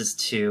of this is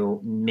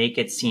to make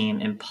it seem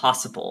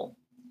impossible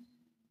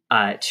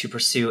to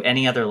pursue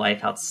any other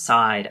life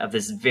outside of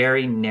this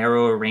very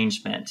narrow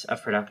arrangement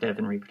of productive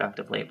and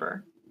reproductive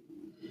labor.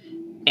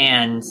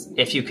 And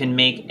if you can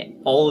make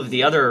all of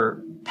the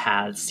other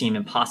paths seem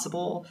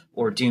impossible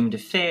or doomed to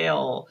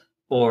fail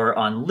or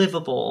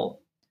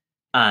unlivable,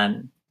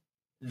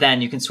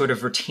 then you can sort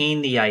of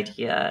retain the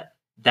idea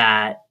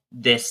that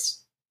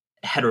this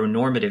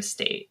heteronormative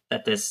state,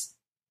 that this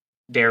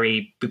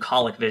very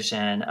bucolic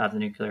vision of the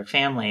nuclear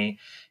family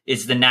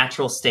is the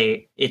natural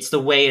state. It's the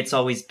way it's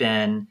always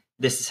been.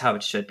 This is how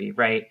it should be,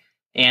 right?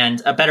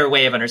 And a better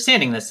way of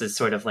understanding this is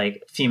sort of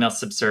like female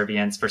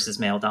subservience versus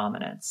male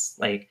dominance.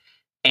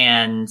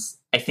 And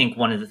I think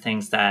one of the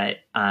things that,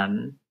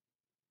 I'm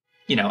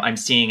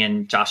seeing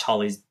in Josh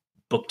Hawley's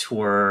book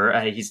tour,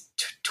 he's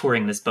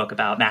touring this book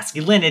about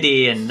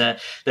masculinity and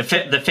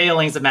the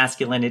failings of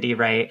masculinity,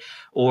 right?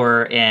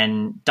 Or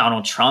in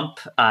Donald Trump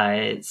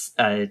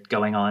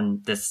going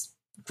on this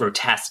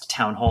grotesque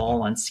town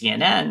hall on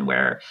CNN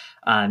where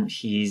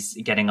he's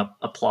getting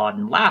applaud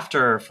and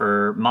laughter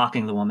for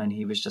mocking the woman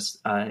he was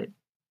just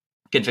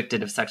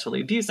convicted of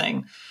sexually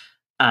abusing.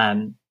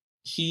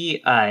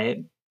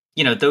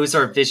 Those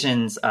are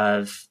visions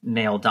of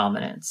male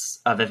dominance,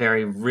 of a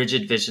very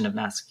rigid vision of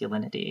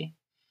masculinity.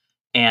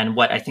 And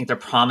what I think they're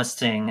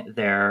promising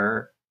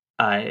their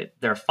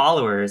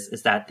followers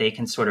is that they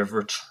can sort of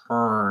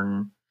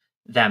return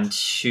them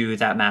to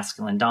that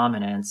masculine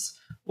dominance,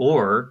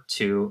 or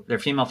to their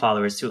female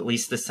followers to at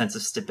least this sense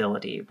of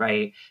stability,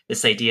 right?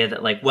 This idea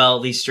that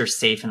at least you're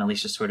safe and at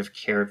least you're sort of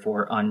cared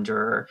for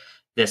under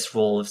this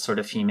role of sort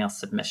of female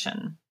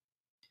submission.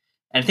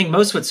 And I think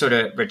most would sort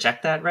of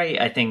reject that,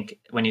 right? I think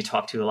when you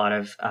talk to a lot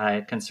of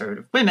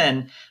conservative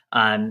women,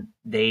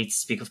 they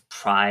speak of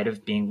pride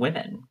of being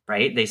women,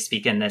 right? They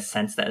speak in this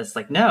sense that it's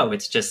no,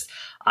 it's just,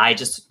 I'm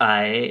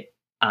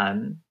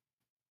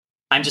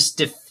just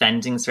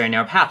defending this very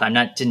narrow path. I'm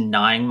not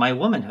denying my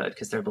womanhood,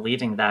 because they're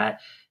believing that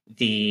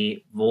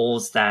the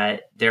roles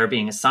that they're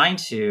being assigned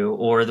to,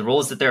 or the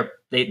roles that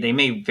they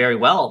may very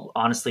well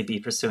honestly be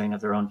pursuing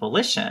of their own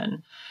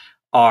volition,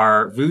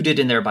 are rooted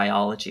in their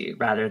biology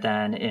rather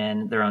than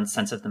in their own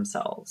sense of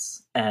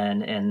themselves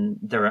and in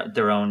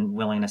their own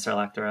willingness or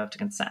lack thereof to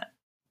consent.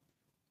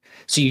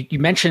 So you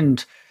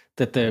mentioned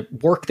that the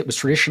work that was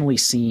traditionally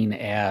seen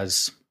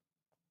as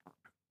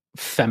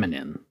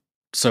feminine,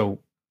 so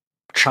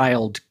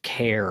child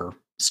care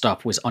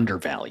stuff, was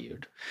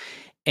undervalued.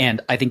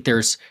 And I think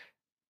there's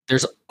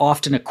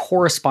often a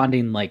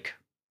corresponding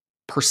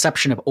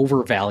perception of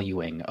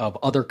overvaluing of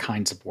other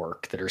kinds of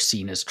work that are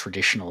seen as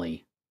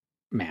traditionally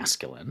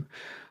masculine.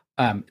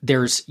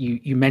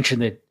 You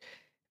mentioned that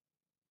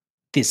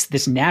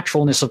this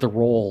naturalness of the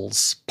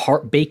roles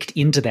baked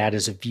into that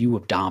is a view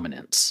of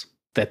dominance,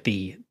 that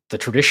the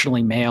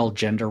traditionally male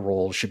gender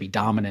roles should be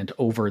dominant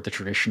over the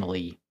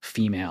traditionally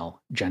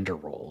female gender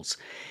roles.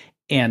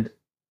 And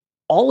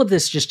all of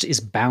this just is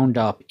bound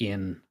up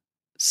in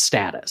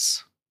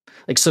status.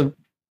 So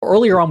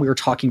earlier on, we were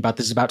talking about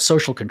this, about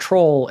social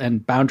control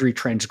and boundary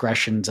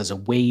transgressions as a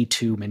way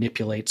to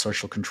manipulate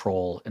social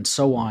control and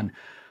so on.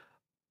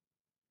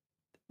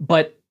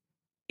 But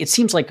it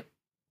seems like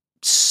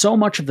so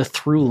much of the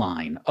through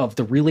line of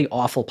the really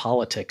awful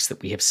politics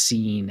that we have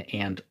seen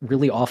and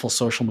really awful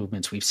social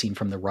movements we've seen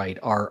from the right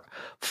are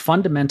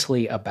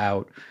fundamentally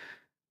about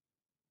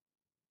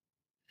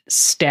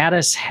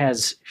status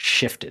has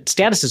shifted.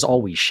 Status is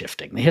always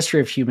shifting. The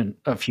history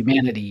of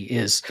humanity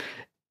is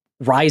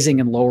rising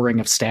and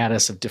lowering of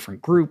status of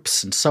different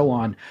groups and so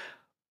on.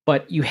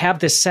 But you have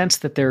this sense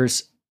that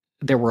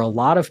there were a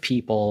lot of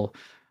people,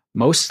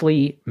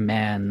 mostly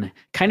men,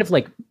 kind of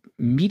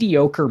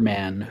mediocre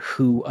men,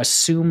 who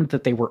assumed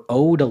that they were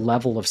owed a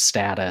level of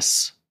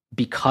status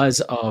because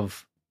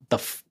of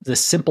the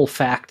simple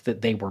fact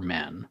that they were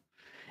men.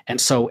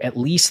 And so at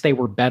least they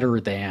were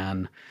better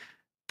than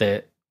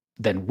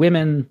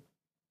women.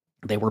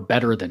 They were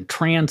better than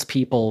trans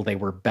people. They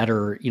were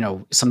better,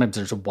 sometimes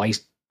there's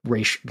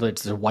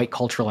a white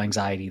cultural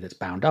anxiety that's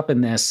bound up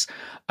in this.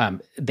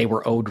 They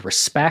were owed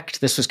respect.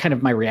 This was kind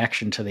of my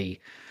reaction to the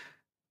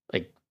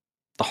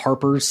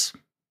Harper's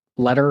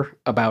letter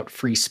about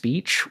free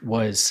speech.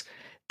 Was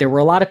there were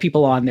a lot of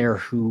people on there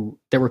who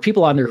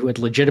had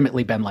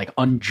legitimately been like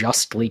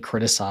unjustly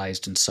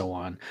criticized and so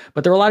on.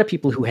 But there were a lot of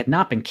people who had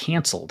not been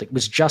canceled. It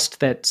was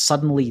just that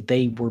suddenly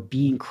they were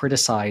being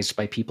criticized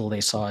by people they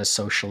saw as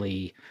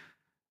socially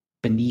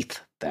beneath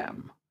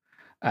them.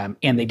 And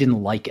they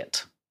didn't like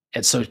it.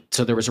 And so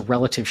there was a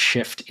relative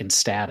shift in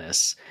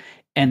status.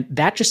 And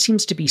that just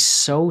seems to be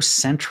so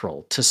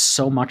central to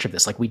so much of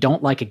this. Like, we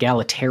don't like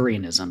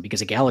egalitarianism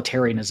because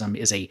egalitarianism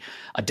is a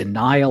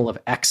denial of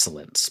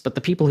excellence. But the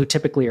people who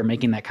typically are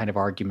making that kind of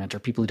argument are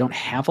people who don't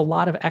have a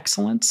lot of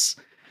excellence.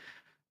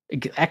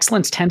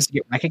 Excellence tends to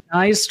get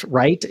recognized,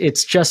 right?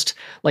 It's just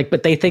like,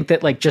 but they think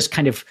that like just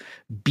kind of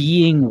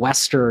being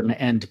Western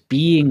and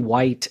being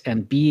white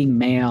and being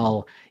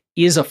male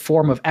is a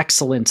form of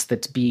excellence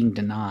that's being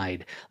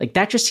denied. Like,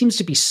 that just seems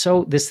to be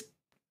so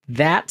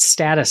those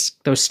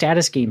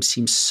status games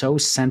seem so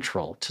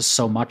central to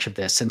so much of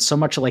this, and so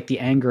much like the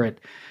anger at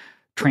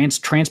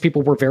trans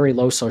people were very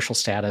low social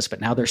status,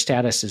 but now their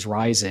status is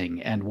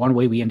rising. And one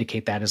way we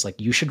indicate that is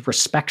like, you should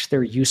respect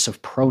their use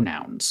of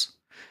pronouns.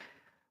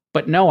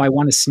 But no, I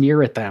want to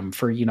sneer at them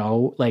for,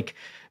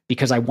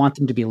 because I want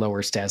them to be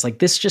lower status. Like,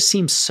 this just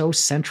seems so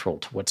central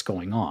to what's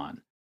going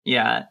on.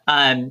 Yeah.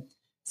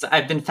 So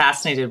I've been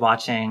fascinated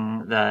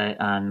watching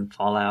the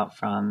fallout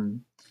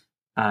from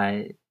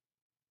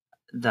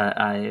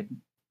I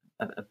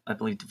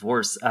believe,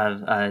 divorce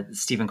of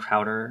Steven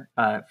Crowder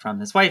from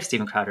his wife.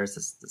 Steven Crowder is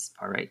this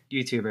far-right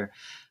YouTuber.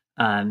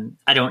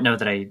 I don't know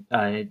that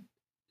I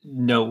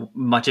know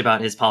much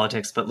about his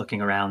politics, but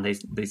looking around,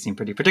 they seem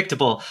pretty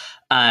predictable.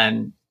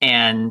 And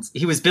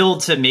he was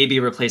billed to maybe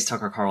replace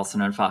Tucker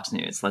Carlson on Fox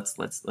News. Let's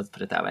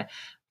put it that way.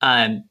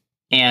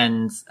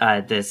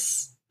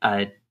 This,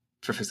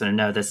 for folks who don't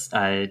know, this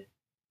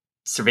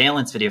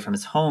surveillance video from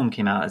his home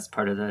came out as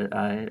part of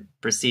the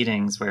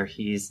proceedings, where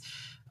he's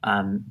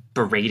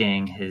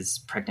berating his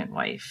pregnant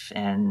wife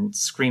and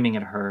screaming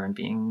at her and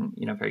being,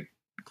 very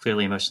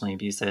clearly emotionally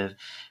abusive.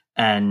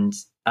 And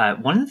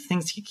one of the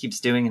things he keeps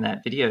doing in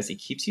that video is he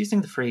keeps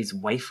using the phrase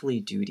wifely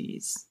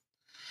duties.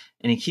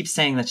 And he keeps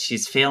saying that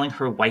she's failing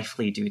her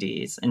wifely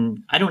duties.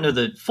 And I don't know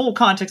the full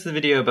context of the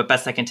video, but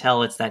best I can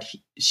tell, it's that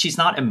she's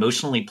not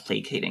emotionally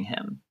placating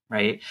him,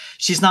 right?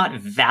 She's not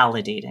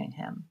validating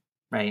him,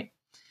 right?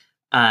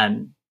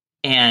 And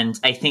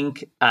I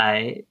think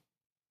I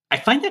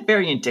find that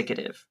very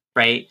indicative,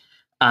 right?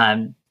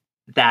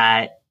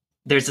 That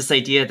there's this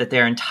idea that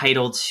they're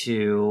entitled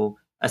to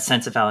a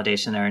sense of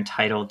validation. They're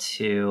entitled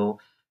to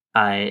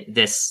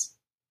this,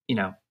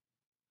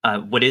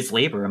 what is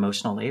labor,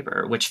 emotional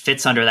labor, which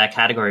fits under that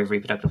category of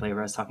reproductive labor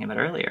I was talking about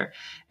earlier.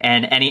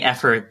 And any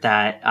effort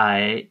that,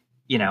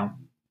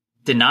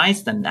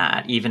 denies them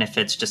that, even if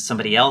it's just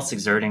somebody else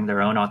exerting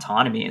their own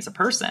autonomy as a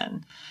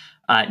person,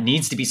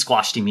 needs to be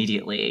squashed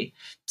immediately.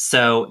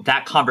 So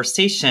that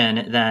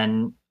conversation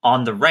then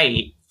on the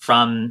right,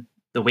 from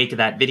the wake of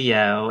that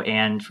video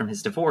and from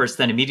his divorce,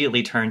 then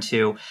immediately turned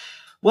to,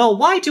 well,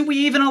 why do we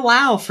even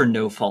allow for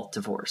no-fault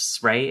divorce,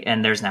 right?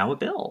 And there's now a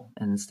bill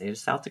in the state of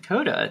South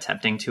Dakota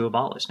attempting to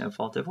abolish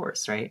no-fault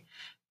divorce, right?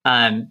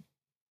 I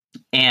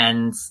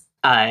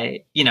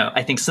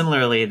think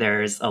similarly,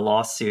 there's a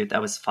lawsuit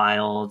that was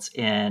filed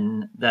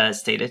in the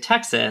state of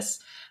Texas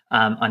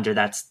under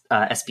that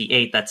SB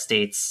 8, that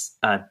state's,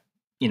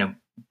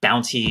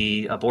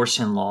 bounty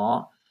abortion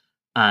law.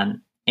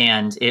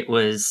 And it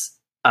was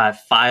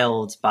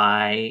filed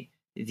by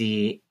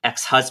the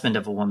ex-husband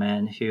of a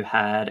woman who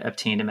had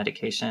obtained a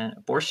medication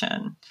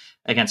abortion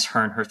against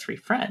her and her 3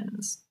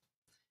 friends.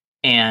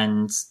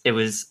 And it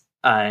was,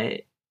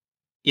 I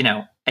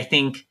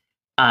think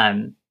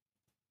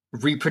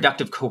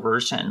reproductive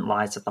coercion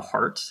lies at the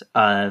heart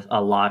of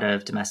a lot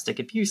of domestic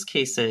abuse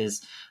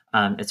cases.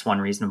 It's one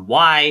reason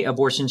why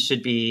abortion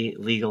should be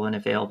legal and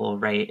available,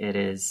 right? It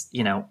is,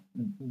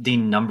 the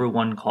number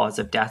one cause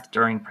of death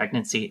during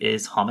pregnancy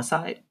is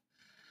homicide.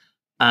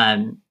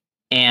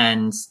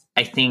 And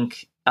I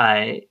think,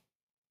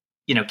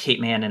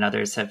 Kate Mann and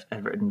others have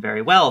written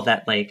very well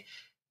that, like,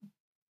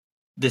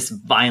 this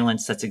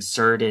violence that's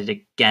exerted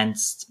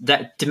against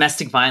that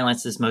domestic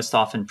violence is most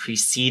often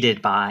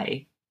preceded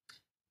by,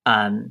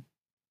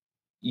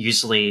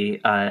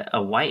 usually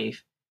a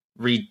wife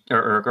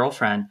or a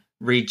girlfriend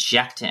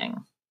rejecting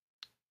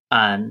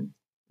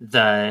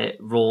the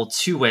role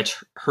to which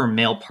her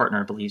male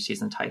partner believes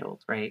she's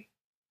entitled, right?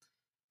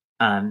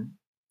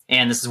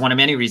 And this is one of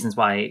many reasons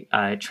why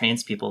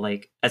trans people,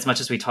 like, as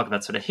much as we talk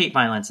about sort of hate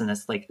violence and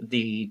this, like,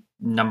 the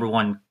number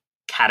one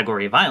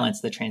category of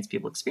violence that trans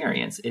people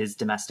experience is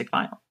domestic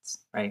violence,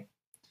 right?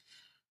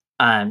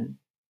 I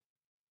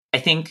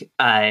think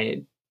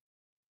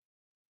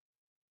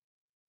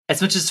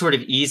as much as sort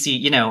of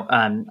easy,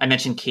 I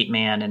mentioned Kate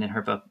Mann, and in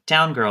her book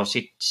Down Girl,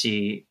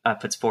 she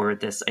puts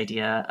forward this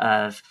idea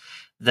of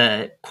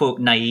the, quote,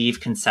 naive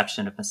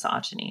conception of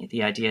misogyny,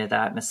 the idea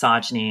that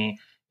misogyny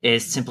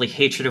is simply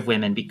hatred of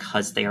women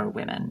because they are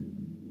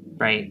women,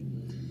 right?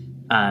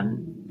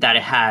 That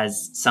it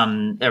has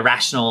some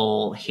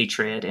irrational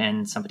hatred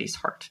in somebody's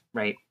heart,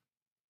 right?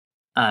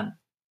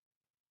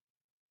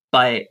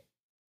 But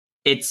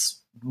it's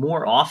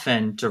more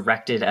often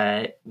directed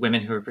at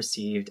women who are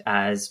perceived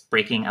as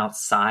breaking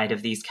outside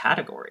of these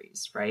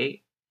categories,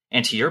 right?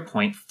 And to your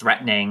point,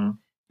 threatening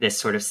this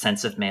sort of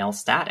sense of male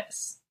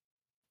status.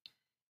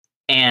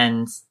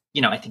 And,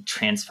 I think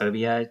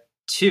transphobia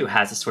too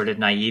has a sort of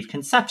naive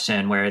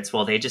conception where it's,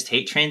 well, they just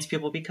hate trans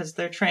people because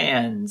they're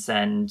trans,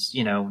 and,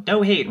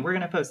 no hate, and we're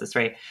going to oppose this,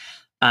 right?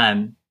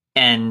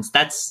 And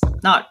that's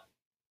not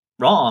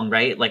wrong,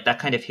 right? Like, that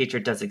kind of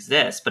hatred does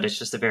exist, but it's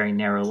just a very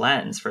narrow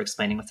lens for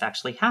explaining what's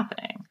actually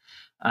happening,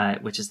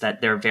 which is that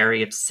they're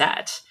very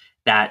upset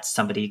that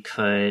somebody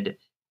could,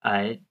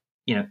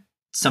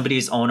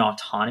 somebody's own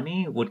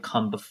autonomy would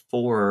come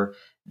before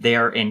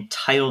their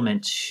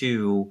entitlement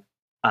to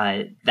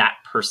that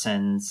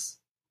person's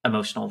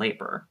emotional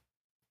labor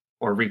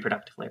or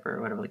reproductive labor,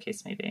 or whatever the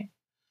case may be.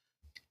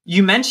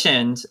 You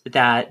mentioned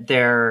that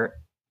there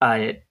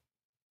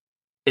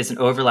is an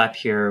overlap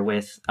here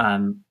with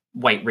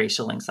white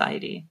racial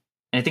anxiety.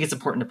 And I think it's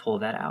important to pull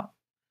that out.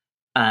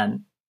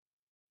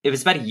 It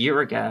was about a year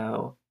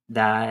ago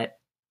that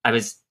I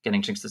was getting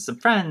drinks with some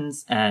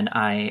friends, and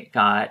I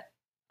got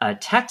a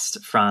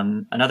text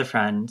from another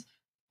friend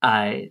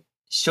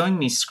showing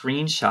me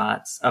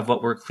screenshots of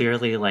what were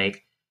clearly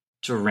like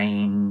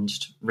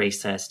deranged,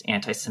 racist,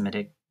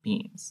 anti-Semitic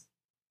memes.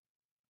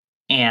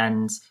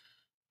 And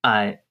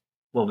what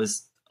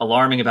was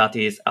alarming about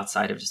these,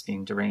 outside of just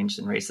being deranged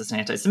and racist and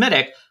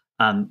anti-Semitic,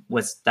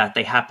 was that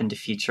they happened to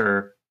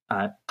feature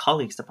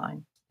colleagues of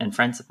mine and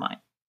friends of mine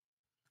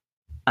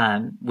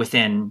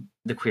within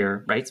the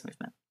queer rights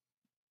movement.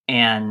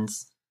 And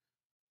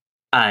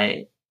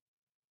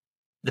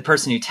the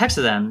person who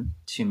texted them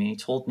to me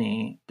told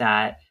me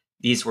that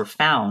these were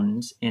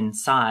found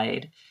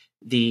inside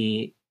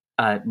the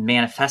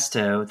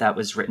manifesto that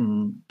was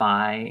written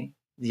by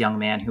the young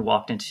man who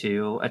walked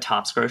into a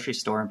Tops grocery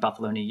store in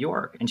Buffalo, New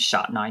York, and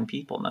shot 9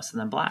 people, most of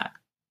them Black.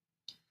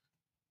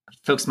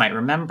 Folks might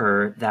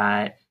remember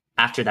that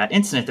after that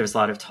incident, there was a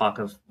lot of talk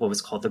of what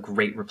was called the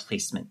Great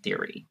Replacement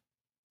Theory.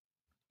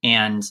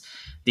 And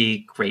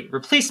the Great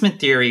Replacement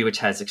Theory, which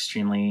has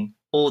extremely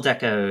old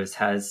echoes,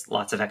 has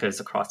lots of echoes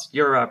across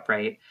Europe,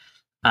 right?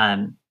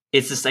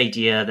 It's this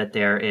idea that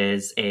there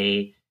is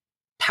a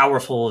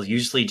powerful,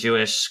 usually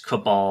Jewish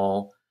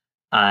cabal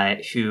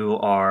who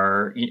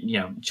are,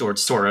 George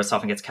Soros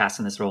often gets cast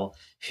in this role,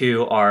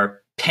 who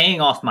are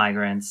paying off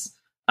migrants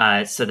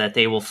so that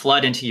they will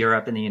flood into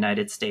Europe and the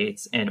United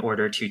States in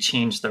order to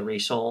change the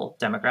racial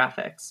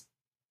demographics.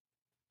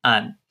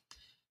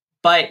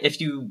 But if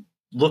you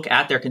look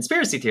at their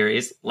conspiracy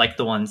theories, like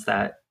the ones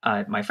that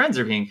my friends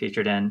are being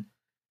featured in,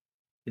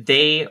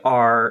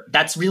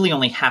 that's really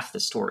only half the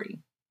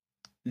story.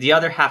 The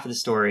other half of the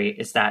story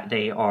is that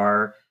they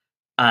are,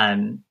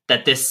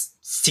 that this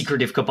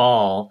secretive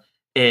cabal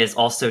is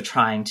also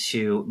trying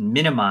to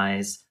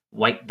minimize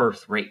white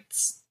birth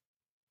rates.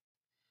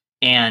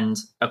 And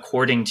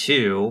according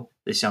to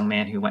this young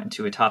man who went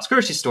into a Tops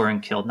grocery store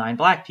and killed 9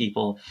 Black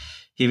people,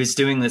 he was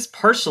doing this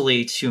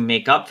partially to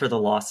make up for the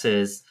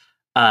losses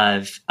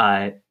of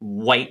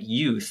white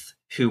youth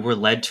who were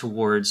led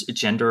towards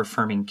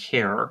gender-affirming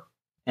care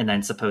and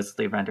then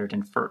supposedly rendered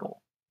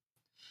infertile.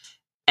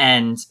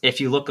 And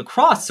if you look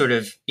across sort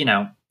of,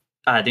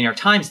 the New York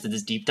Times did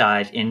this deep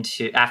dive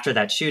after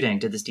that shooting,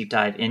 did this deep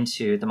dive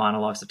into the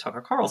monologues of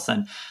Tucker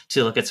Carlson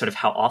to look at sort of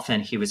how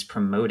often he was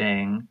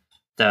promoting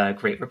the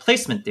Great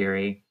Replacement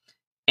Theory.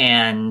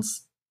 And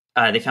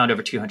they found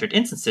over 200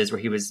 instances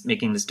where he was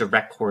making this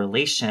direct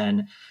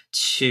correlation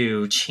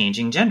to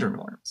changing gender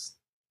norms,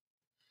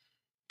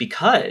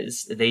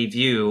 because they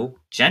view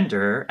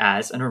gender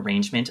as an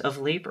arrangement of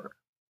labor.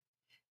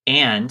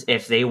 And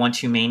if they want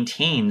to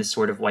maintain the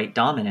sort of white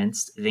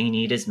dominance, they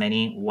need as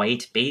many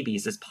white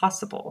babies as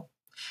possible.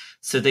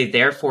 So they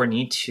therefore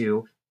need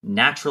to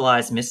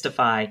naturalize,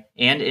 mystify,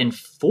 and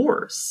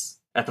enforce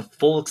at the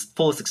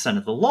fullest extent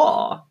of the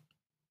law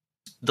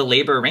the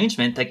labor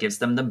arrangement that gives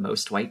them the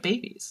most white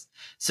babies.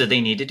 So they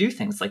need to do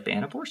things like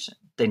ban abortion.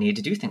 They need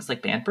to do things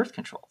like ban birth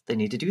control. They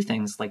need to do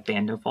things like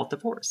ban no-fault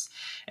divorce.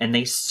 And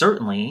they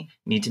certainly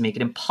need to make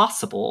it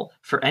impossible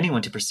for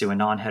anyone to pursue a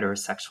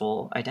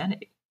non-heterosexual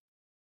identity.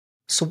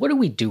 So what do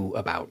we do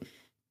about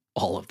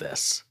all of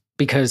this?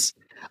 Because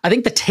I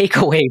think the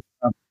takeaway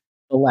from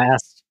the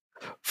last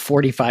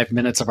 45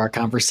 minutes of our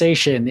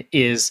conversation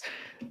is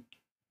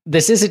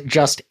this isn't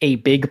just a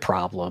big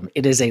problem.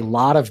 It is a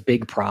lot of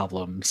big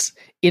problems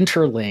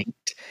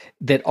interlinked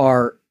that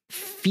are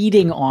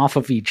feeding off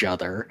of each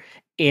other.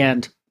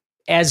 And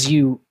as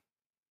you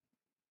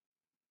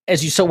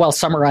so well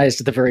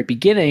summarized at the very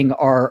beginning,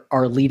 are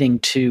leading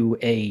to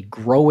a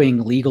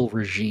growing legal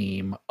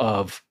regime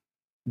of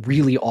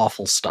really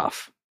awful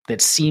stuff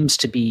that seems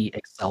to be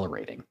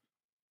accelerating.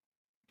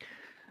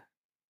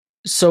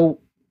 So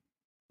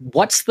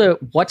what's the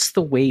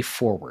way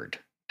forward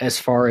as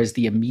far as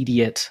the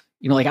immediate,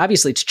 like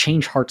obviously it's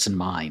change hearts and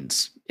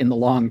minds in the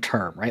long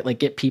term, right? Like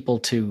get people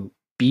to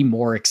be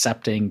more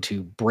accepting,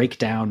 to break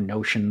down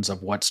notions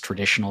of what's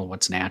traditional,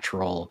 what's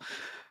natural,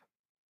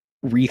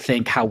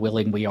 rethink how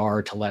willing we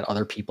are to let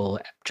other people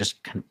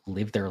just kind of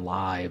live their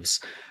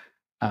lives.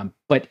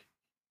 But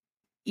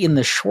in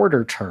the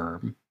shorter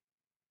term,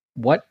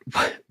 what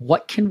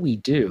can we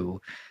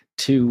do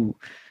to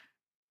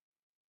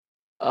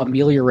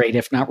ameliorate,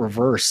 if not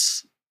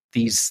reverse,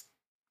 this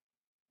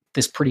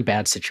pretty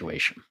bad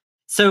situation?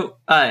 So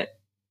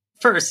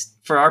first,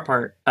 for our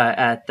part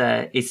at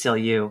the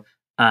ACLU,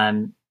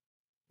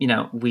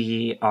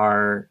 we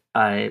are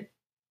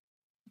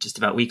just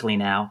about weekly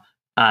now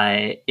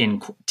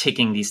in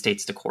taking these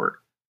states to court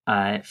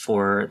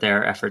for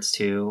their efforts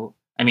to,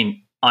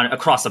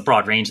 across a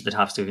broad range of the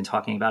topics we've been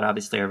talking about.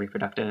 Obviously, our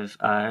reproductive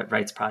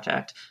rights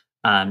project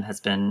has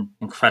been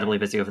incredibly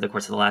busy over the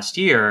course of the last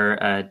year,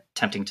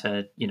 attempting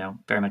to,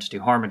 very much do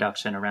harm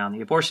reduction around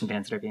the abortion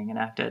bans that are being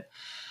enacted.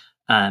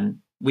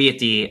 We at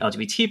the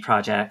LGBT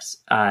projects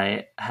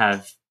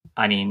have,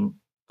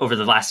 over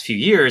the last few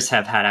years,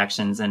 have had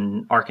actions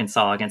in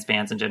Arkansas against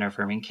bans on gender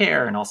affirming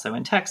care, and also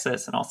in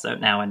Texas, and also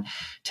now in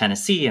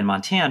Tennessee and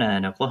Montana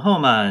and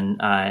Oklahoma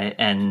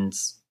and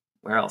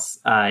where else?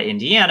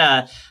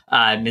 Indiana,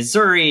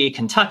 Missouri,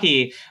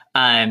 Kentucky.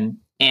 And,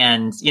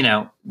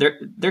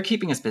 they're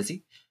keeping us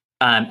busy,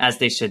 as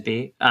they should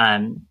be.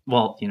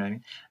 Well, you know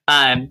what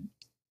I mean?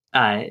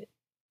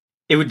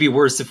 It would be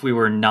worse if we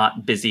were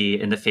not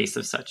busy in the face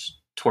of such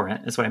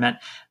torrent, is what I meant.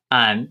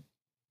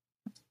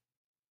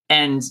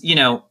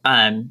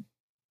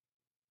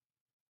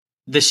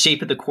 The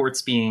shape of the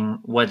courts being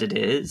what it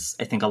is,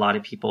 I think a lot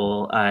of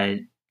people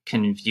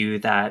can view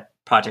that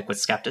project with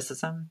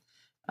skepticism.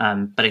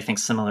 But I think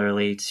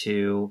similarly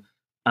to,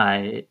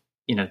 the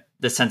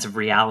sense of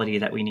reality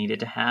that we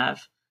needed to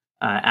have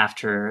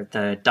after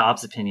the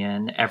Dobbs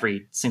opinion,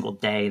 every single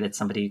day that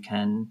somebody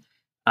can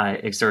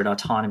exert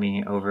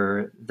autonomy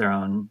over their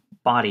own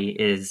body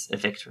is a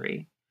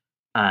victory.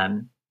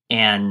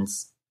 And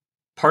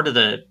part of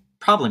the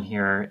problem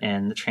here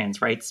in the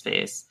trans rights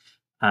space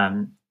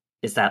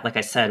is that, like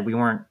I said, we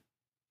weren't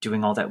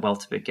doing all that well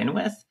to begin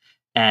with.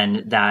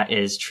 And that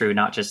is true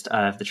not just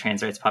of the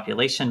trans rights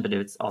population, but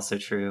it's also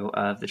true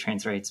of the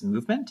trans rights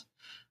movement.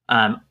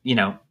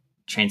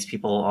 Trans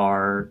people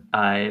are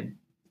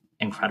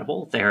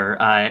incredible.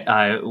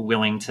 They're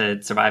willing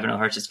to survive in the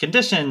harshest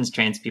conditions.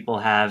 Trans people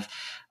have,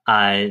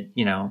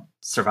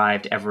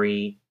 survived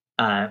every,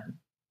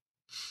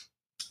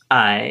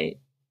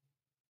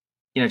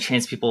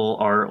 trans people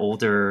are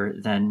older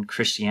than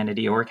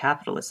Christianity or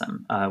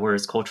capitalism,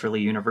 whereas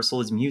culturally universal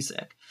is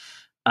music.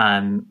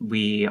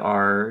 We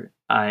are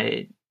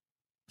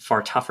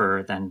far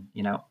tougher than,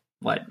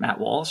 Matt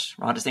Walsh,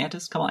 Ron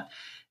DeSantis, come on.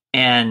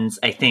 And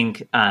I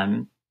think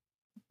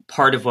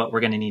part of what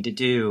we're going to need to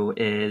do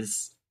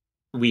is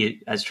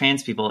we, as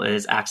trans people,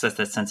 is access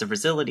that sense of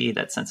resiliency,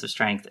 that sense of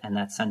strength, and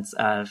that sense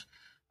of,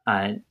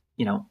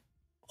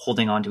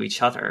 holding on to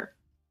each other.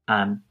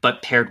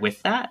 But paired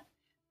with that,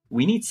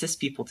 we need cis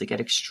people to get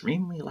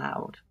extremely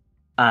loud,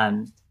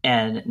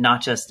 and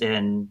not just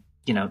in,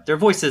 their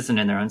voices and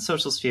in their own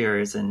social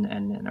spheres and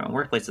in their own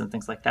workplaces and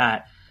things like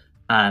that.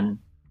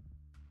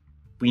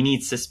 We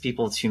need cis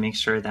people to make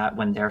sure that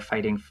when they're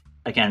fighting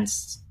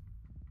against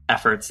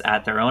efforts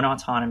at their own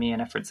autonomy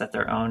and efforts at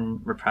their own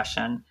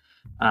repression,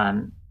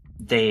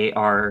 they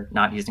are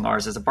not using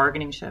ours as a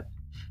bargaining chip.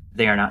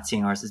 They are not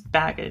seeing ours as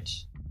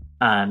baggage.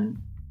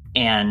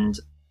 And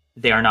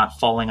they are not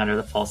falling under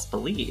the false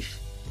belief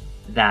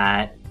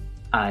that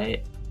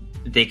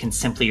they can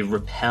simply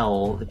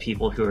repel the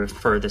people who are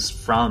furthest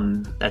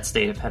from that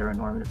state of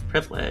heteronormative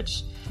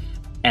privilege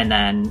and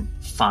then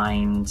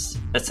find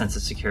a sense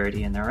of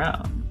security in their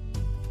own,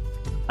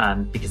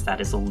 because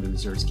that is a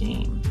loser's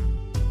game.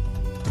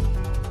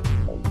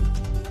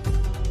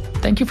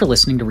 Thank you for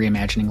listening to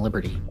ReImagining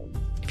Liberty.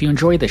 If you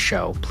enjoy this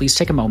show, please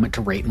take a moment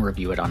to rate and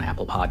review it on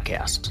Apple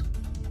Podcasts.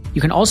 You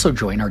can also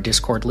join our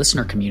Discord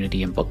listener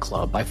community and book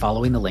club by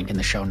following the link in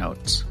the show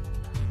notes.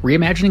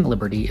 ReImagining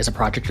Liberty is a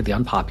project of the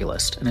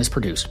Unpopulist and is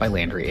produced by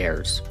Landry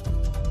Ayres.